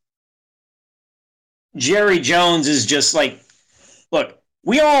 because Jerry Jones is just like, look,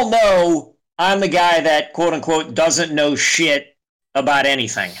 we all know I'm the guy that, quote unquote, doesn't know shit about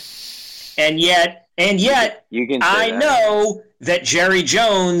anything. And yet I know that Jerry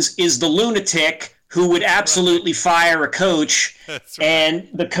Jones is the lunatic who would absolutely fire a coach. That's right. And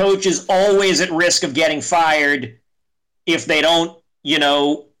the coach is always at risk of getting fired if they don't,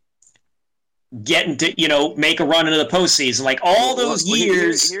 get into, make a run into the postseason. Like all those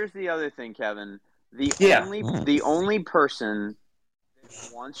years. Here's the other thing, Kevin. The only person that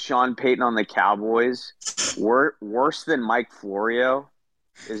wants Sean Payton on the Cowboys worse than Mike Florio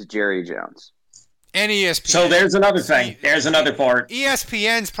is Jerry Jones. And ESPN. So there's another thing. There's another part.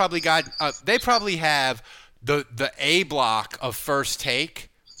 ESPN's probably got. They probably have the A block of First Take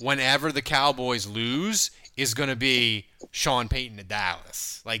whenever the Cowboys lose is going to be Sean Payton to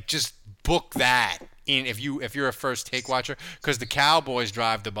Dallas. Like, just book that in if you're a First Take watcher, because the Cowboys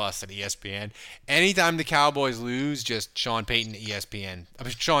drive the bus at ESPN. Anytime the Cowboys lose, just Sean Payton to ESPN.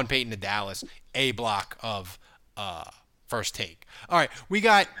 Sean Payton to Dallas. A block of First Take. All right, we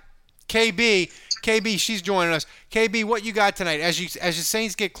got KB. KB, she's joining us. KB, what you got tonight? As the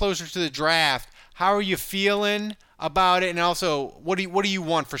Saints get closer to the draft, how are you feeling about it? And also, what do you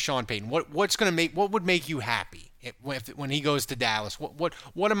want for Sean Payton? What would make you happy when he goes to Dallas?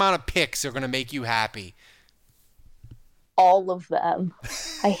 What amount of picks are going to make you happy? All of them.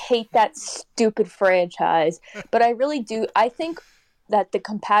 I hate that stupid franchise, but I really do. I think that the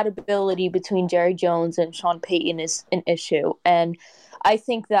compatibility between Jerry Jones and Sean Payton is an issue, and I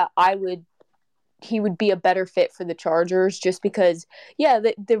think that he would be a better fit for the Chargers, just because,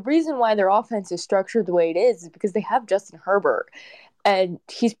 the reason why their offense is structured the way it is because they have Justin Herbert, and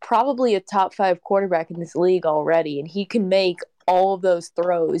he's probably a top 5 quarterback in this league already, and he can make all of those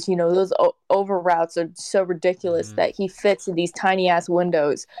throws. Those over routes are so ridiculous that he fits in these tiny ass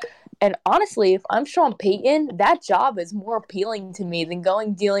windows. And honestly, if I'm Sean Payton, that job is more appealing to me than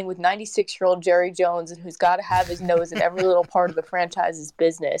dealing with 96-year-old Jerry Jones, and who's got to have his nose in every little part of the franchise's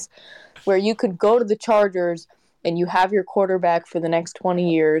business. Where you could go to the Chargers and you have your quarterback for the next 20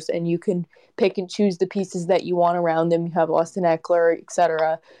 years, and you can pick and choose the pieces that you want around them. You have Austin Eckler,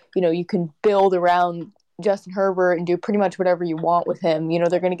 etc. You can build around Justin Herbert and do pretty much whatever you want with him.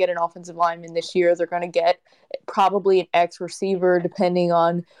 They're going to get an offensive lineman this year. They're going to get probably an X receiver, depending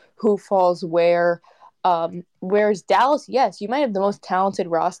on who falls where. Whereas Dallas, yes, you might have the most talented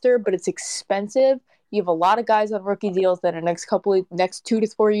roster, but it's expensive. You have a lot of guys on rookie deals that in the next 2 to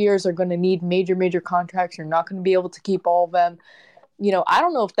 4 years are going to need major contracts. You're not going to be able to keep all of them. I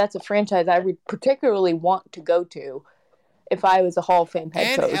don't know if that's a franchise I would particularly want to go to if I was a Hall of Fame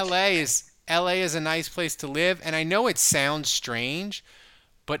head coach. And LA is a nice place to live, and I know it sounds strange,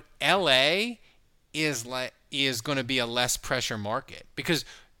 but LA is going to be a less pressure market because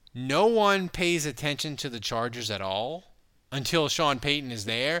no one pays attention to the Chargers at all until Sean Payton is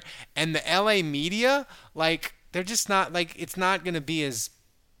there, and the LA media, they're just not it's not going to be as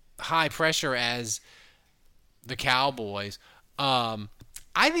high pressure as the Cowboys.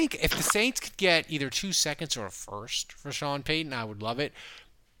 I think if the Saints could get either 2 seconds or a first for Sean Payton, I would love it.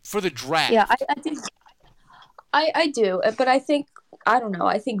 For the draft. Yeah, I think I do. But I think, I don't know,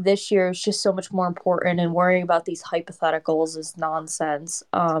 I think this year is just so much more important, and worrying about these hypotheticals is nonsense.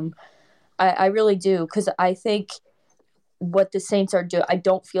 I really do, because I think what the Saints are doing, I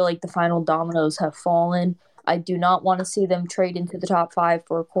don't feel like the final dominoes have fallen. I do not want to see them trade into the top 5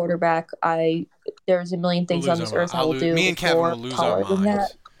 for a quarterback. There's a million things on this earth I will do. Me and Kevin will lose our minds.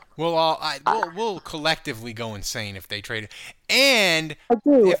 That. We'll collectively go insane if they trade it. And I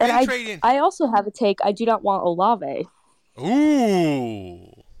do. If and they trade in, I also have a take. I do not want Olave.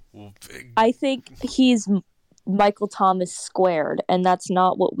 Ooh. I think he's Michael Thomas squared, and that's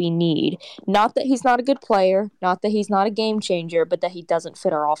not what we need. Not that he's not a good player, not that he's not a game changer, but that he doesn't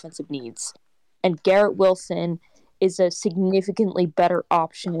fit our offensive needs. And Garrett Wilson is a significantly better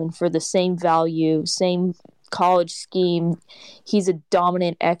option for the same value, same college scheme. He's a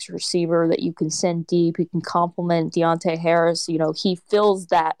dominant X receiver that you can send deep. He can complement Deontay Harris. He fills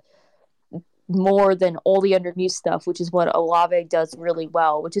that more than all the underneath stuff, which is what Olave does really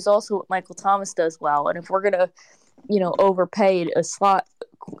well, which is also what Michael Thomas does well. And if we're going to, overpay a slot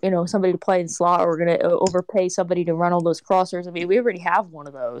somebody to play in slot, or we're going to overpay somebody to run all those crossers. I mean, we already have one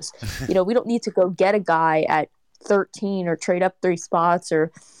of those. We don't need to go get a guy at 13 or trade up 3 spots,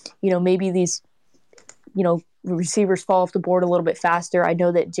 or, maybe these, receivers fall off the board a little bit faster. I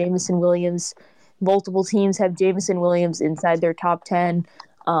know that Jameson Williams, multiple teams have Jameson Williams inside their top 10.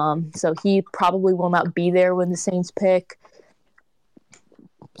 So he probably will not be there when the Saints pick.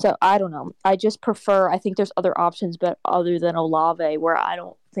 So I don't know. I think there's other options, but other than Olave, where I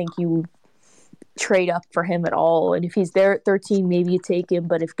don't think you trade up for him at all. And if he's there at 13, maybe you take him.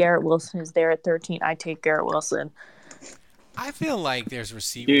 But if Garrett Wilson is there at 13, I take Garrett Wilson. I feel like there's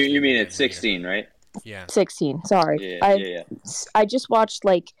receivers. You mean at 16, right? Yeah. 16. Sorry. Yeah. I just watched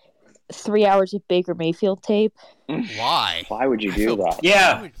 3 hours of Baker Mayfield tape. Why? Why would you do that?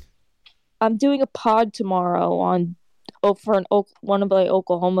 Yeah. I'm doing a pod tomorrow for one of my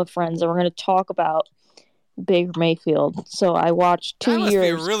Oklahoma friends, and we're going to talk about Baker Mayfield. So I watched 2 years be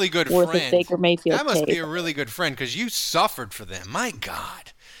a really good worth friend. of Baker Mayfield That must tape. be a really good friend because you suffered for them. My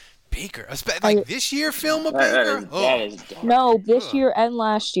God. Baker. This year film of Baker? That is dark. No, this year and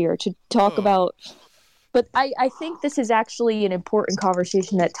last year to talk about. But I think this is actually an important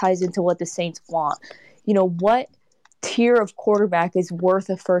conversation that ties into what the Saints want. What tier of quarterback is worth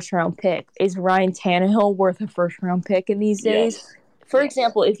a first-round pick? Is Ryan Tannehill worth a first-round pick in these days? Yes. For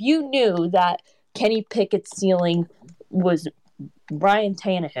example, if you knew that Kenny Pickett's ceiling was Ryan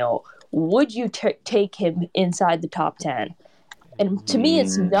Tannehill, would you take him inside the top 10? And to me,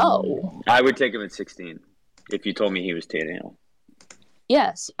 it's no. I would take him at 16 if you told me he was Tannehill.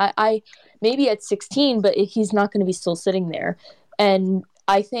 Yes, I maybe at 16, but he's not going to be still sitting there. And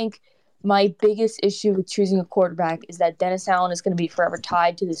I think my biggest issue with choosing a quarterback is that Dennis Allen is going to be forever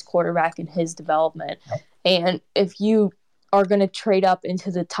tied to this quarterback and his development. And if you are going to trade up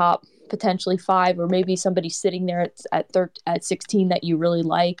into the top potentially 5, or maybe somebody sitting there at 16 that you really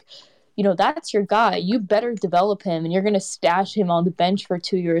like, that's your guy. You better develop him, and you're going to stash him on the bench for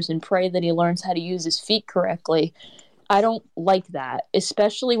 2 years and pray that he learns how to use his feet correctly. I don't like that,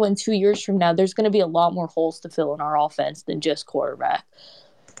 especially when 2 years from now, there's going to be a lot more holes to fill in our offense than just quarterback.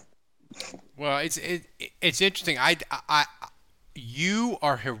 Well, it's interesting. You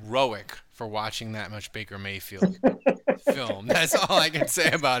are heroic for watching that much Baker Mayfield film. That's all I can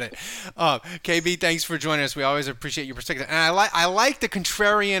say about it. KB, thanks for joining us. We always appreciate your perspective. And I like the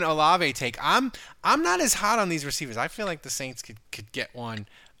contrarian Olave take. I'm not as hot on these receivers. I feel like the Saints could get one.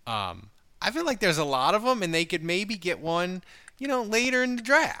 I feel like there's a lot of them, and they could maybe get one, later in the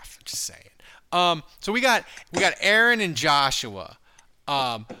draft. Just saying. So we got Aaron and Joshua.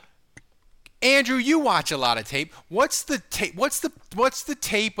 Andrew, you watch a lot of tape. What's the tape? What's the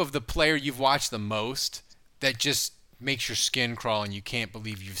tape of the player you've watched the most that just makes your skin crawl and you can't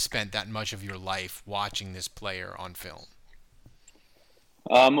believe you've spent that much of your life watching this player on film?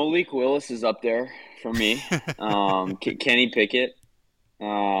 Malik Willis is up there for me. Kenny Pickett.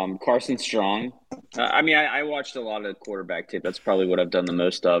 Carson Strong. I watched a lot of quarterback tape. That's probably what I've done the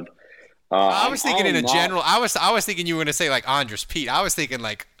most of. I was thinking general. I was thinking you were going to say like Andres Pete. I was thinking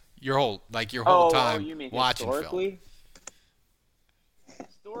like your whole time you mean watching historically? film.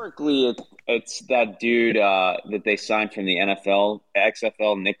 Historically, it's that dude that they signed from the NFL,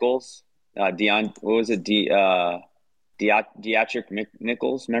 XFL Nichols. What was it? Deatrick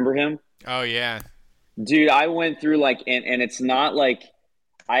Nichols. Remember him? Oh yeah. Dude, I went through and it's not like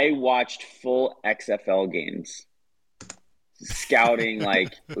I watched full XFL games, scouting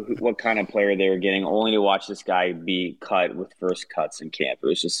what kind of player they were getting, only to watch this guy be cut with first cuts in camp. It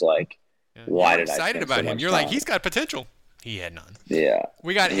was just why did I excited about him? You're like, he's got potential. He had none. Yeah.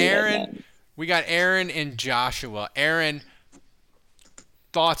 We got Aaron. We got Aaron and Joshua. Aaron,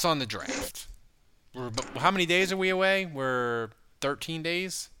 thoughts on the draft? How many days are we away? We're 13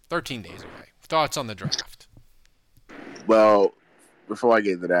 days? 13 days away. Thoughts on the draft? Well, before I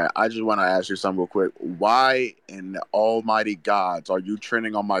get into that, I just want to ask you something real quick. Why in the almighty gods are you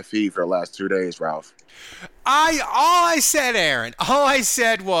trending on my feed for the last 2 days, Ralph? All I said, Aaron,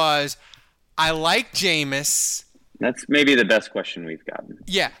 was I like Jameis. That's maybe the best question we've gotten.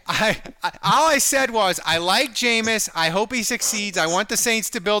 Yeah, all I said was I like Jameis. I hope he succeeds. I want the Saints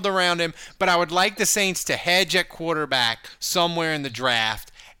to build around him, but I would like the Saints to hedge at quarterback somewhere in the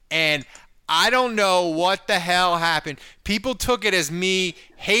draft. And I don't know what the hell happened. People took it as me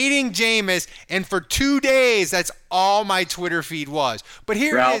hating Jameis, and for 2 days, that's all my Twitter feed was. But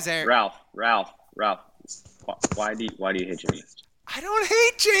here it is, Aaron. Ralph. Why do you hate Jameis? I don't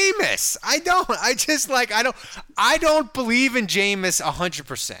hate Jameis. I don't. I don't believe in Jameis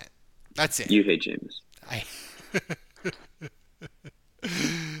 100%. That's it. You hate Jameis.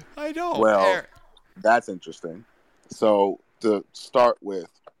 I don't. Well, that's interesting. So to start with,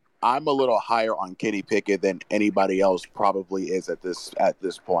 I'm a little higher on Kenny Pickett than anybody else probably is at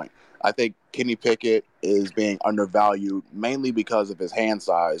this point. I think Kenny Pickett is being undervalued mainly because of his hand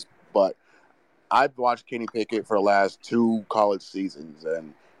size, but I've watched Kenny Pickett for the last 2 college seasons,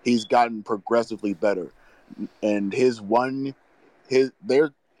 and he's gotten progressively better. And a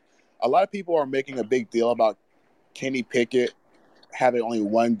lot of people are making a big deal about Kenny Pickett having only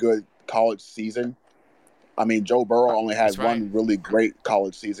one good college season. I mean, Joe Burrow only had one really great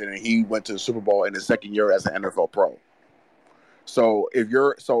college season, and he went to the Super Bowl in his second year as an NFL pro. So if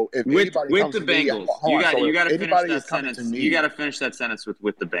anybody with comes the to Bengals, me, you got to finish anybody that is coming sentence. to me, You got to finish that sentence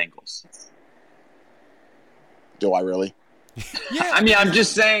with the Bengals. Do I really? Yeah. I mean, I'm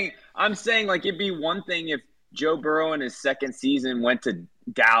just saying. I'm saying like it'd be one thing if Joe Burrow in his second season went to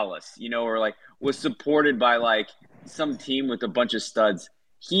Dallas, or like was supported by like some team with a bunch of studs.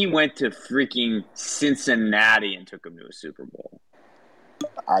 He went to freaking Cincinnati and took him to a Super Bowl.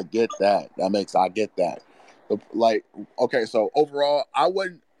 I get that. I get that. Like, okay, so overall,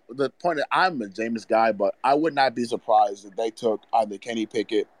 the point that I'm a Jameis guy, but I would not be surprised if they took either Kenny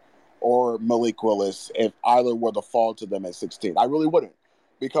Pickett or Malik Willis if either were to fall to them at 16. I really wouldn't.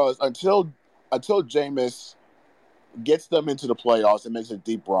 Because until Jameis gets them into the playoffs and makes a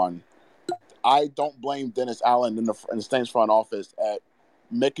deep run, I don't blame Dennis Allen in the Saints front office at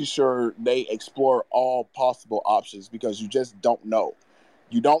making sure they explore all possible options because you just don't know.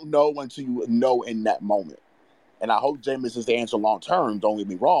 You don't know until you know in that moment. And I hope Jameis is the answer long term. Don't get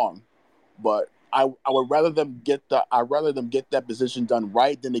me wrong, but I would rather them get that position done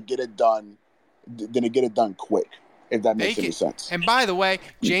right than to get it done quick. If that makes any sense. And by the way,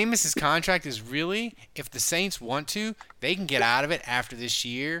 Jameis's contract is really, if the Saints want to, they can get out of it after this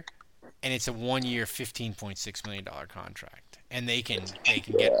year, and it's a 1-year, $15.6 million contract, and they can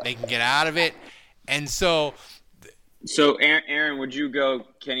get out of it, and so. So, Aaron, would you go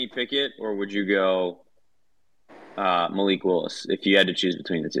Kenny Pickett or would you go Malik Willis if you had to choose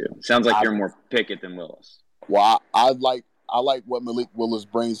between the two? Sounds like you're more Pickett than Willis. Well, I like what Malik Willis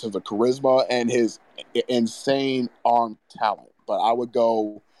brings to the charisma and his insane arm talent. But I would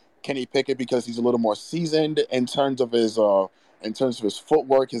go Kenny Pickett because he's a little more seasoned in terms of his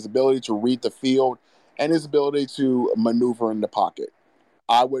footwork, his ability to read the field, and his ability to maneuver in the pocket.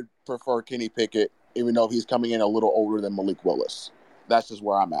 I would prefer Kenny Pickett, even though he's coming in a little older than Malik Willis. That's just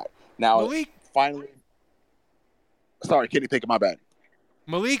where I'm at. Now, finally, sorry, Kenny Pickett, my bad.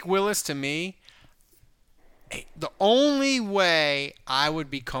 Malik Willis, to me, the only way I would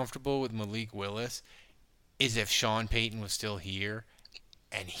be comfortable with Malik Willis is if Sean Payton was still here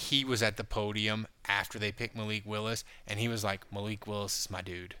and he was at the podium after they picked Malik Willis and he was like, Malik Willis is my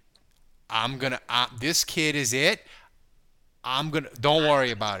dude. This kid is it. Don't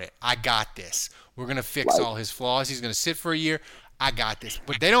worry about it. I got this. We're going to fix all his flaws. He's going to sit for a year. I got this.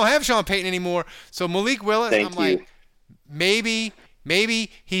 But they don't have Sean Payton anymore. So Malik Willis, like, maybe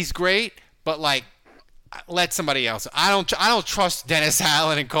he's great, but like, let somebody else. I don't trust Dennis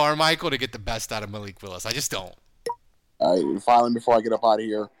Allen and Carmichael to get the best out of Malik Willis. I just don't. All right, finally, before I get up out of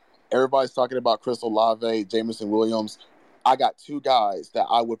here, everybody's talking about Chris Olave, Jameson Williams. I got 2 guys that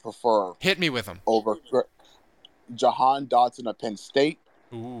I would prefer. Hit me with them. Over Jahan Dotson of Penn State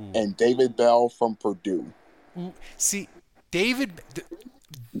and David Bell from Purdue. Ooh. See, David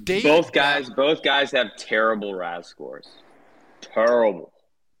both guys have terrible RAS scores. Terrible.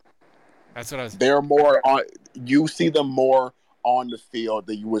 That's what I was. They're more on. You see them more on the field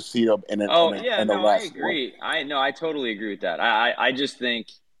than you would see them in a. I agree. I totally agree with that. I just think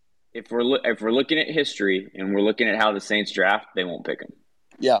if we're looking at history and we're looking at how the Saints draft, they won't pick him.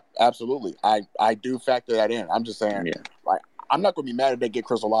 Yeah, absolutely. I do factor that in. I'm just saying, like, I'm not going to be mad if they get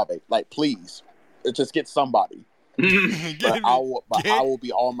Chris Olave. Like, please, just get somebody. But I will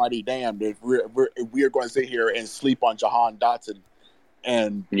be almighty damned if we are going to sit here and sleep on Jahan Dotson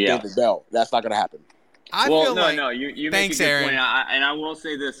and David Bell. That's not going to happen. You make a good Aaron. point. I will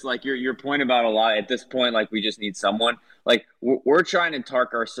say this, like your point about a lot at this point, like we just need someone. Like we're trying to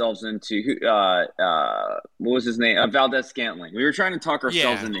talk ourselves into what was his name? Valdez Scantling. We were trying to talk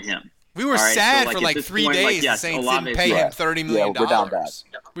ourselves into him. We were sad for like 3 days. The Saints didn't pay him $30 million. We're down bad.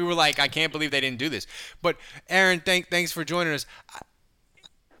 We were like, I can't believe they didn't do this. But Aaron, thanks for joining us.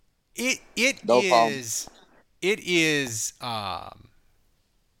 It is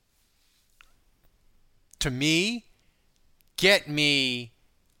to me, get me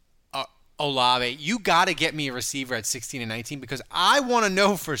Olave. You got to get me a receiver at 16 and 19 because I want to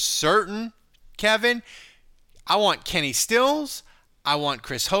know for certain, Kevin. I want Kenny Stills. I want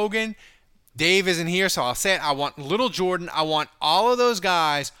Chris Hogan. Dave isn't here, so I'll say it. I want Little Jordan. I want all of those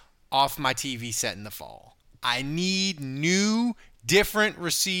guys off my TV set in the fall. I need new, different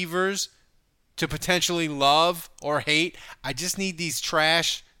receivers to potentially love or hate. I just need these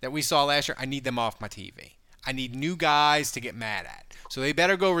trash that we saw last year. I need them off my TV. I need new guys to get mad at. So they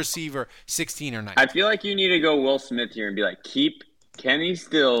better go receiver 16 or 19. I feel like you need to go Will Smith here and be like, keep Kenny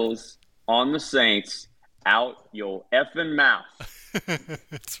Stills on the Saints out your effing mouth.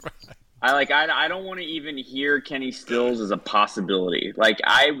 That's right. I don't want to even hear Kenny Stills as a possibility. Like,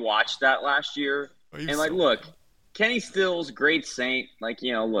 I watched that last year, and look, Kenny Stills, great Saint. Like,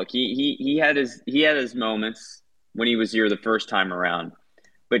 look, he had his moments when he was here the first time around,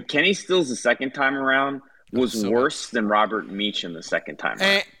 but Kenny Stills the second time around was worse than Robert Meacham the second time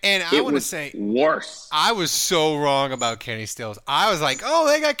around. And I want to say worse. I was so wrong about Kenny Stills. I was like, oh,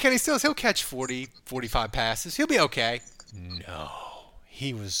 they got Kenny Stills. He'll catch 40, 45 passes. He'll be okay. No,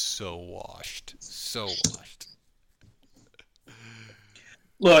 he was so washed. So washed.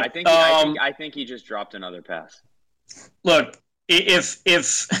 Look, I think he just dropped another pass. Look, if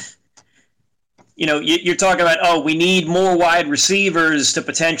you're talking about, we need more wide receivers to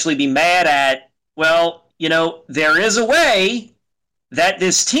potentially be mad at. Well, there is a way that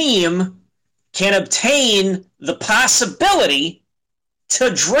this team can obtain the possibility to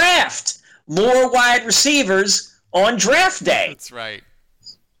draft more wide receivers on draft day. That's right.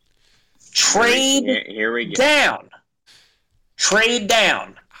 Here we go. Down. Trade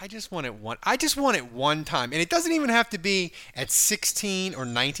down. I just want it one time. And it doesn't even have to be at 16 or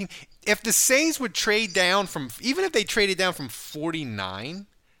 19. If the Saints would trade down even if they traded down from 49,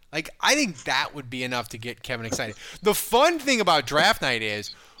 I think that would be enough to get Kevin excited. The fun thing about draft night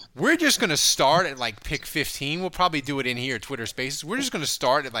is we're just going to start at pick 15. We'll probably do it in here, Twitter Spaces. We're just going to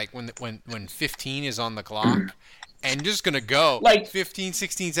start at when 15 is on the clock and just going to go 15,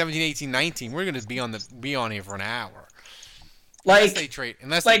 16, 17, 18, 19. We're going to be on here for an hour. Unless they trade.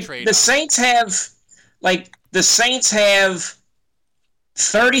 The Saints have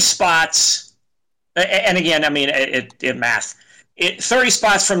 30 spots. And again, I mean, it math. 30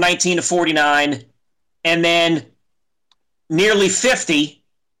 spots from 19 to 49, and then nearly 50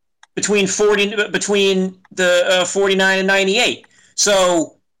 between the 49 and 98.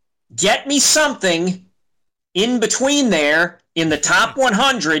 So get me something in between there in the top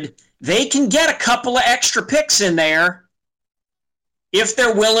 100. They can get a couple of extra picks in there if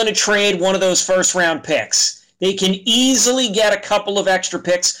they're willing to trade one of those first-round picks. They can easily get a couple of extra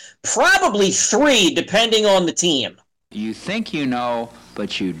picks, probably 3, depending on the team. You think you know,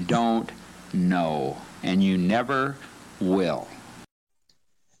 but you don't know, and you never will.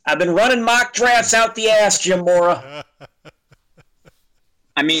 I've been running mock drafts out the ass, Jim Mora.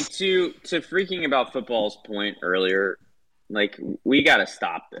 I mean, to freaking about football's point earlier, we got to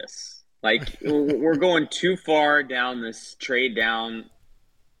stop this. We're going too far down this trade down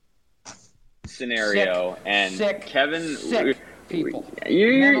scenario, Kevin, people.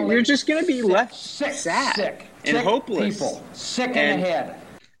 You're just going to be left sad sick and hopeless. People sick in the head.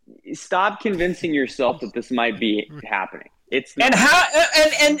 Stop convincing yourself that this might be happening. It's not. And how?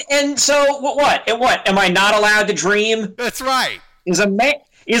 And so what? What? Am I not allowed to dream? That's right. Is a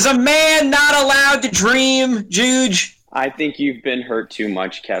man not allowed to dream, Juge? I think you've been hurt too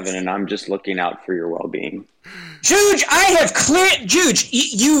much, Kevin, and I'm just looking out for your well-being. Juge,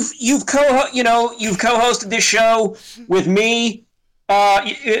 you've co-hosted this show with me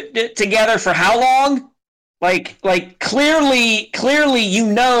together for how long? Clearly,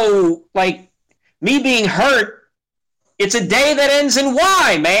 me being hurt, it's a day that ends in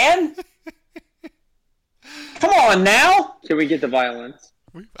Y, man. Come on now. Can we get the violins?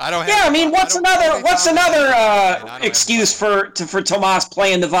 I don't have. Yeah, I mean, what's another excuse for Tomas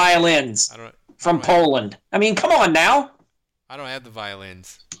playing the violins from Poland? I mean, come on now. I don't have the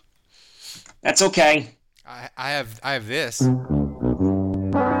violins. That's okay. I have this.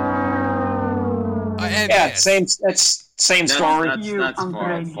 Same story. That's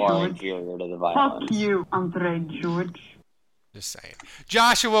far inferior to the violins. Fuck you, Andre George. Just saying.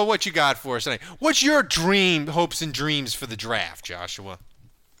 Joshua, what you got for us tonight? What's your hopes and dreams for the draft, Joshua?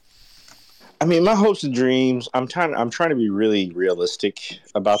 I mean, my hopes and dreams, I'm trying to be really realistic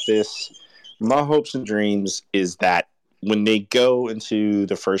about this. My hopes and dreams is that when they go into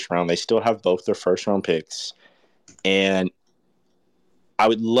the first round, they still have both their first round picks. And I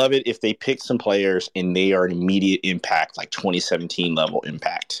would love it if they pick some players and they are an immediate impact, like 2017 level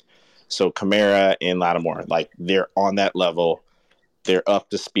impact. So Kamara and Lattimore, they're on that level. They're up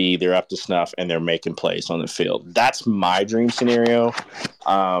to speed, they're up to snuff, and they're making plays on the field. That's my dream scenario.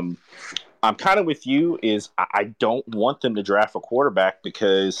 I'm kind of with you. I don't want them to draft a quarterback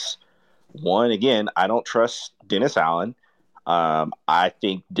because, one, again, I don't trust Dennis Allen. I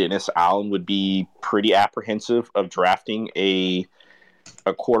think Dennis Allen would be pretty apprehensive of drafting a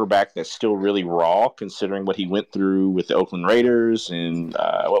quarterback that's still really raw, considering what he went through with the Oakland Raiders and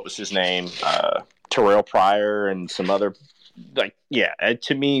what was his name, Terrell Pryor, and some other.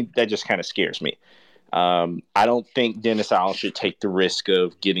 To me, that just kind of scares me. I don't think Dennis Allen should take the risk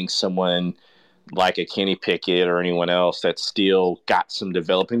of getting someone like a Kenny Pickett or anyone else that's still got some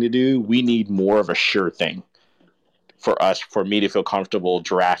developing to do. We need more of a sure thing for me to feel comfortable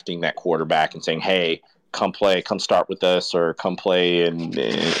drafting that quarterback and saying, hey, come play, come start with us, or come play and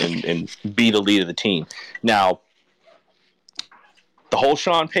be the lead of the team. Now, the whole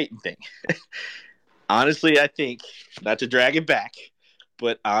Sean Payton thing, honestly, I think, not to drag it back,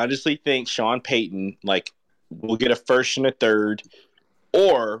 but I honestly think Sean Payton, will get a first and a third,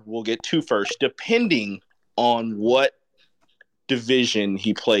 or we'll get 2 firsts, depending on what division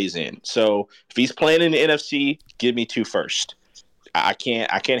he plays in. So if he's playing in the NFC, give me 2 firsts. I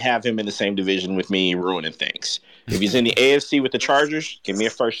can't have him in the same division with me ruining things. If he's in the AFC with the Chargers, give me a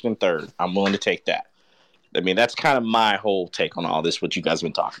first and third. I'm willing to take that. I mean, that's kind of my whole take on all this, what you guys have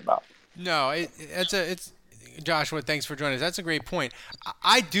been talking about. No, it's Joshua, thanks for joining us. That's a great point.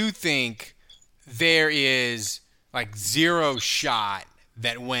 I do think there is zero shot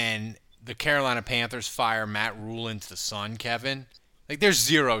that when the Carolina Panthers fire Matt Rule into the sun, Kevin, there's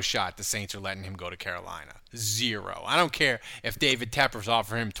zero shot the Saints are letting him go to Carolina. Zero. I don't care if David Tepper's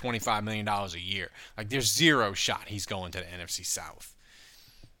offer him $25 million a year. There's zero shot he's going to the NFC South.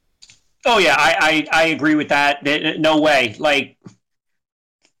 Oh, yeah, I agree with that. No way.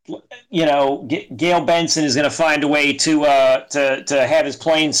 Gail Benson is going to find a way to have his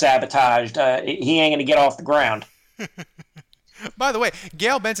plane sabotaged. He ain't going to get off the ground. By the way,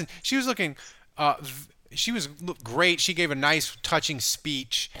 Gail Benson, she was looking great. She gave a nice, touching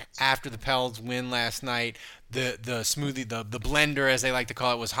speech after the Pels win last night. The smoothie, the blender, as they like to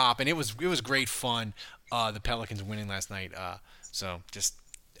call it, was hopping. It was great fun. The Pelicans winning last night. So just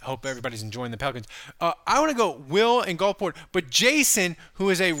hope everybody's enjoying the Pelicans. I want to go Will and Gulfport, but Jason, who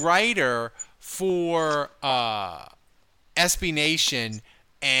is a writer for SB Nation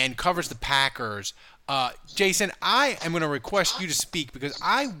and covers the Packers. Jason, I am going to request you to speak because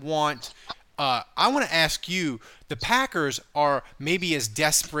I want to ask you, the Packers are maybe as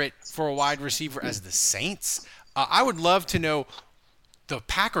desperate for a wide receiver as the Saints. I would love to know the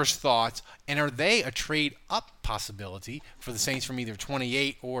Packers' thoughts, and are they a trade-up possibility for the Saints from either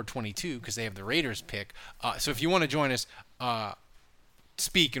 28 or 22 because they have the Raiders pick? So if you want to join us,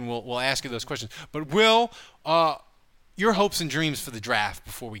 speak, and we'll ask you those questions. But Will, your hopes and dreams for the draft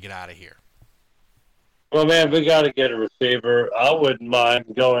before we get out of here. Well, man, we got to get a receiver. I wouldn't mind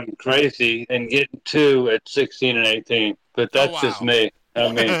going crazy and getting 2 at 16 and 18, but that's just me.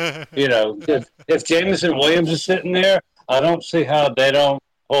 I mean, if Jameson Williams is sitting there, I don't see how they don't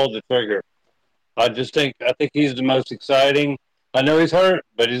pull the trigger. I think he's the most exciting. I know he's hurt,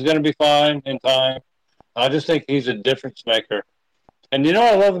 but he's going to be fine in time. I just think he's a difference maker. And what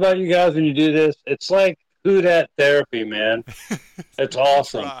I love about you guys when you do this? It's like who dat therapy, man. It's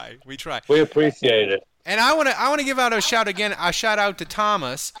awesome. We try. We appreciate it. And I want to give out a shout out to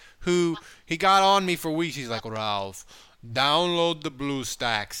Thomas, who he got on me for weeks. He's like, Ralph, download the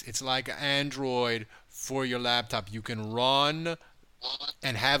BlueStacks. It's like Android for your laptop. You can run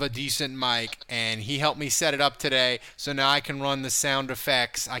and have a decent mic, and he helped me set it up today, so now I can run the sound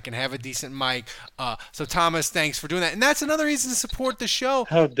effects. I can have a decent mic. So Thomas, thanks for doing that. And that's another reason to support the show.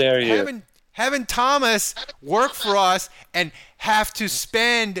 How dare you? Having Thomas work for us and have to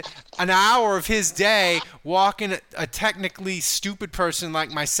spend an hour of his day walking a technically stupid person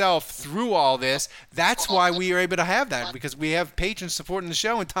like myself through all this, that's why we are able to have that, because we have patrons supporting the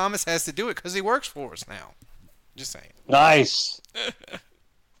show, and Thomas has to do it because he works for us now. Just saying. Nice.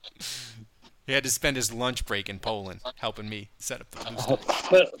 He had to spend his lunch break in Poland helping me set up the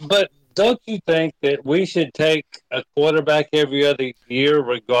booster. But don't you think that we should take a quarterback every other year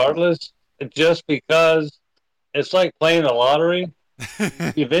regardless? Just because it's like playing the lottery.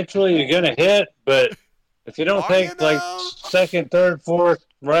 Eventually you're going to hit, but if you don't take second, third, fourth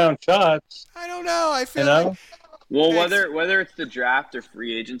round shots. I don't know. I feel like. Well, whether it's the draft or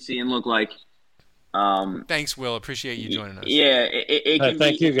free agency, and look like. Thanks, Will. Appreciate you joining us. Yeah, it can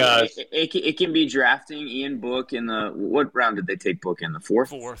thank you guys. It can be drafting Ian Book in the what round did they take Book in the fourth?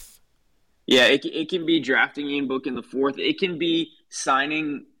 Fourth. Yeah, it can be drafting Ian Book in the fourth. It can be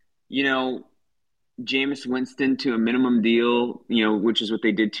signing, Jameis Winston to a minimum deal, which is what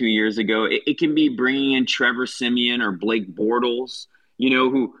they did 2 years ago. It can be bringing in Trevor Siemian or Blake Bortles,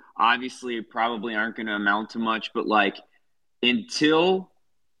 who obviously probably aren't going to amount to much, but until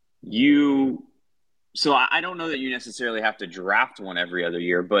you So I don't know that you necessarily have to draft one every other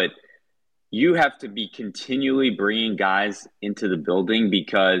year, but you have to be continually bringing guys into the building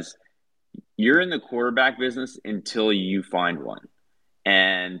because you're in the quarterback business until you find one.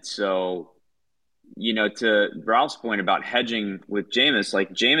 And so, to Ralph's point about hedging with Jameis,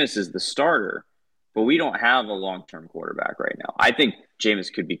 like Jameis is the starter, but we don't have a long-term quarterback right now. I think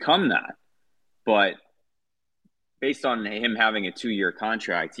Jameis could become that, but based on him having a 2-year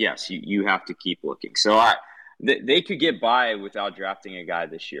contract, yes, you have to keep looking. So they could get by without drafting a guy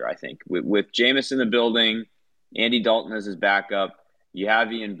this year, I think. With Jameis in the building, Andy Dalton as his backup, you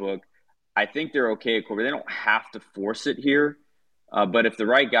have Ian Book. I think they're okay at quarterback. They don't have to force it here, but if the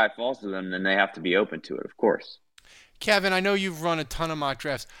right guy falls to them, then they have to be open to it, of course. Kevin, I know you've run a ton of mock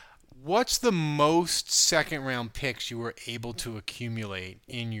drafts. What's the most second-round picks you were able to accumulate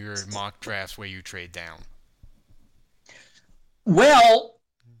in your mock drafts where you trade down? Well,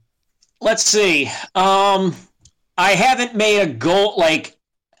 let's see. I haven't made a goal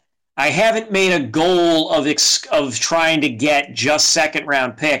of trying to get just second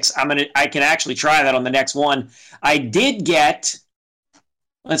round picks. I can actually try that on the next one. I did do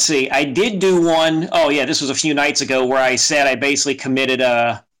one. Oh yeah, this was a few nights ago where I said I basically committed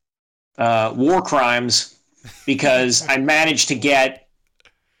war crimes because I managed to get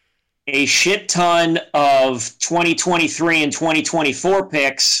a shit ton of 2023 and 2024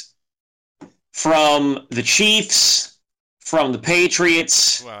 picks from the Chiefs, from the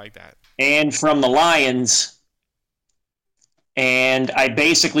Patriots, I like that, and from the Lions. And I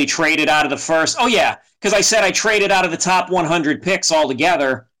basically traded out of the first. Oh, yeah, because I said I traded out of the top 100 picks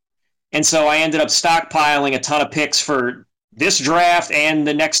altogether. And so I ended up stockpiling a ton of picks for this draft and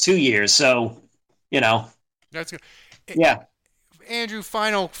the next 2 years. So, That's good. Yeah. Andrew,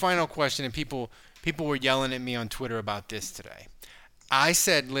 final question, and people were yelling at me on Twitter about this today. I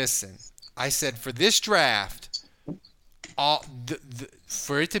said, listen, for this draft,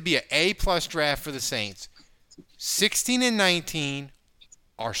 for it to be an A+ draft for the Saints, 16 and 19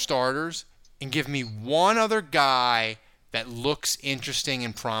 are starters, and give me one other guy that looks interesting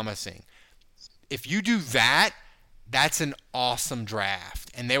and promising. If you do that, that's an awesome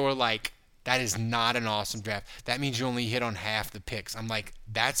draft. And they were like, that is not an awesome draft. That means you only hit on half the picks. I'm like,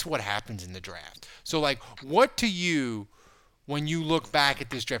 that's what happens in the draft. So, what to you, when you look back at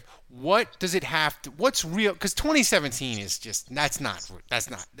this draft, what does it have to, what's real? Because 2017 is just, that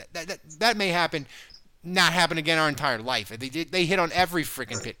may not happen again our entire life. They hit on every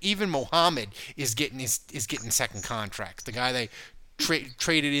freaking pick. Even Mohammed is getting second contracts. The guy they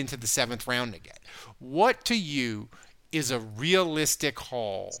traded into the 7th round to get. What to you is a realistic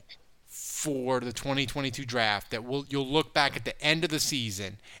haul for the 2022 draft that you'll look back at the end of the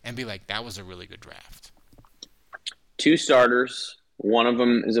season and be like, that was a really good draft? 2 starters, one of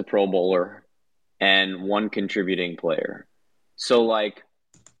them is a Pro Bowler, and 1 contributing player. So,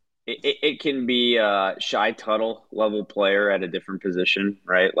 it can be a Shy Tuttle level player at a different position,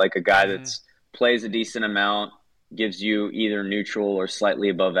 right? Like a guy that's plays a decent amount, gives you either neutral or slightly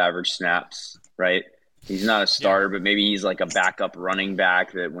above average snaps, right? He's not a starter, but maybe he's like a backup running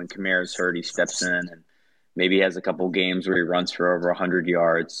back that when Kamara's hurt, he steps in and maybe has a couple games where he runs for over 100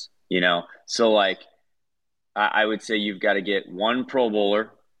 yards, So, I would say you've got to get 1 Pro Bowler,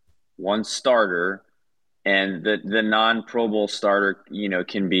 1 starter, and the non-Pro Bowl starter,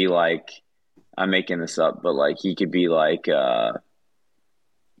 can be like, I'm making this up, but he could be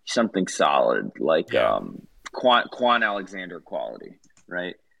something solid, Quan Alexander quality,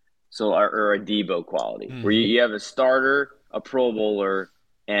 right? So, or a Debo quality, where you have a starter, a Pro Bowler,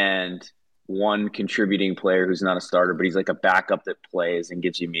 and 1 contributing player who's not a starter, but he's like a backup that plays and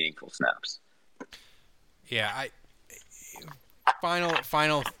gives you meaningful snaps. Yeah, final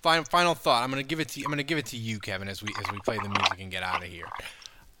thought. I'm gonna give it to you, Kevin, as we play the music and get out of here.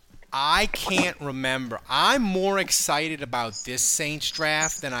 I can't remember. I'm more excited about this Saints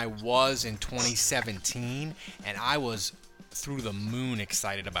draft than I was in 2017, and I was through the moon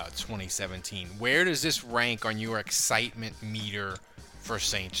excited about 2017. Where does this rank on your excitement meter for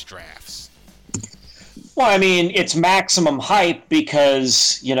Saints drafts? Well, I mean, it's maximum hype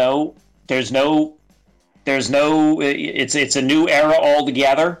because, it's a new era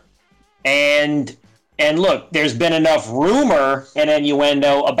altogether. And look, there's been enough rumor and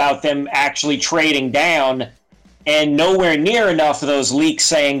innuendo about them actually trading down, and nowhere near enough of those leaks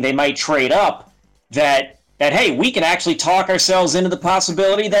saying they might trade up that hey, we can actually talk ourselves into the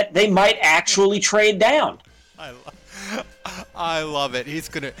possibility that they might actually trade down. I love it.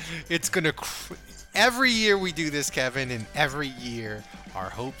 Every year we do this, Kevin, and every year our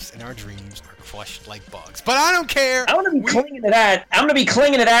hopes and our dreams are crushed like bugs. But I don't care. I'm gonna be clinging to that. I'm gonna be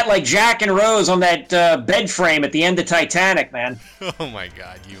clinging to that like Jack and Rose on that bed frame at the end of Titanic, man. Oh my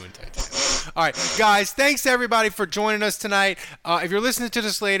God, you and Titanic. All right, guys, thanks everybody for joining us tonight. If you're listening to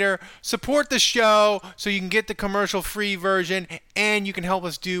this later, support the show so you can get the commercial-free version, and you can help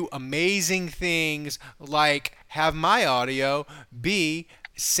us do amazing things like have my audio be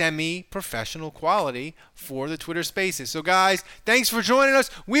semi-professional quality for the Twitter Spaces. So guys, thanks for joining us.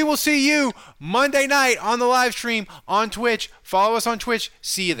 We will see you Monday night on the live stream on Twitch. Follow us on Twitch.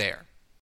 See you there.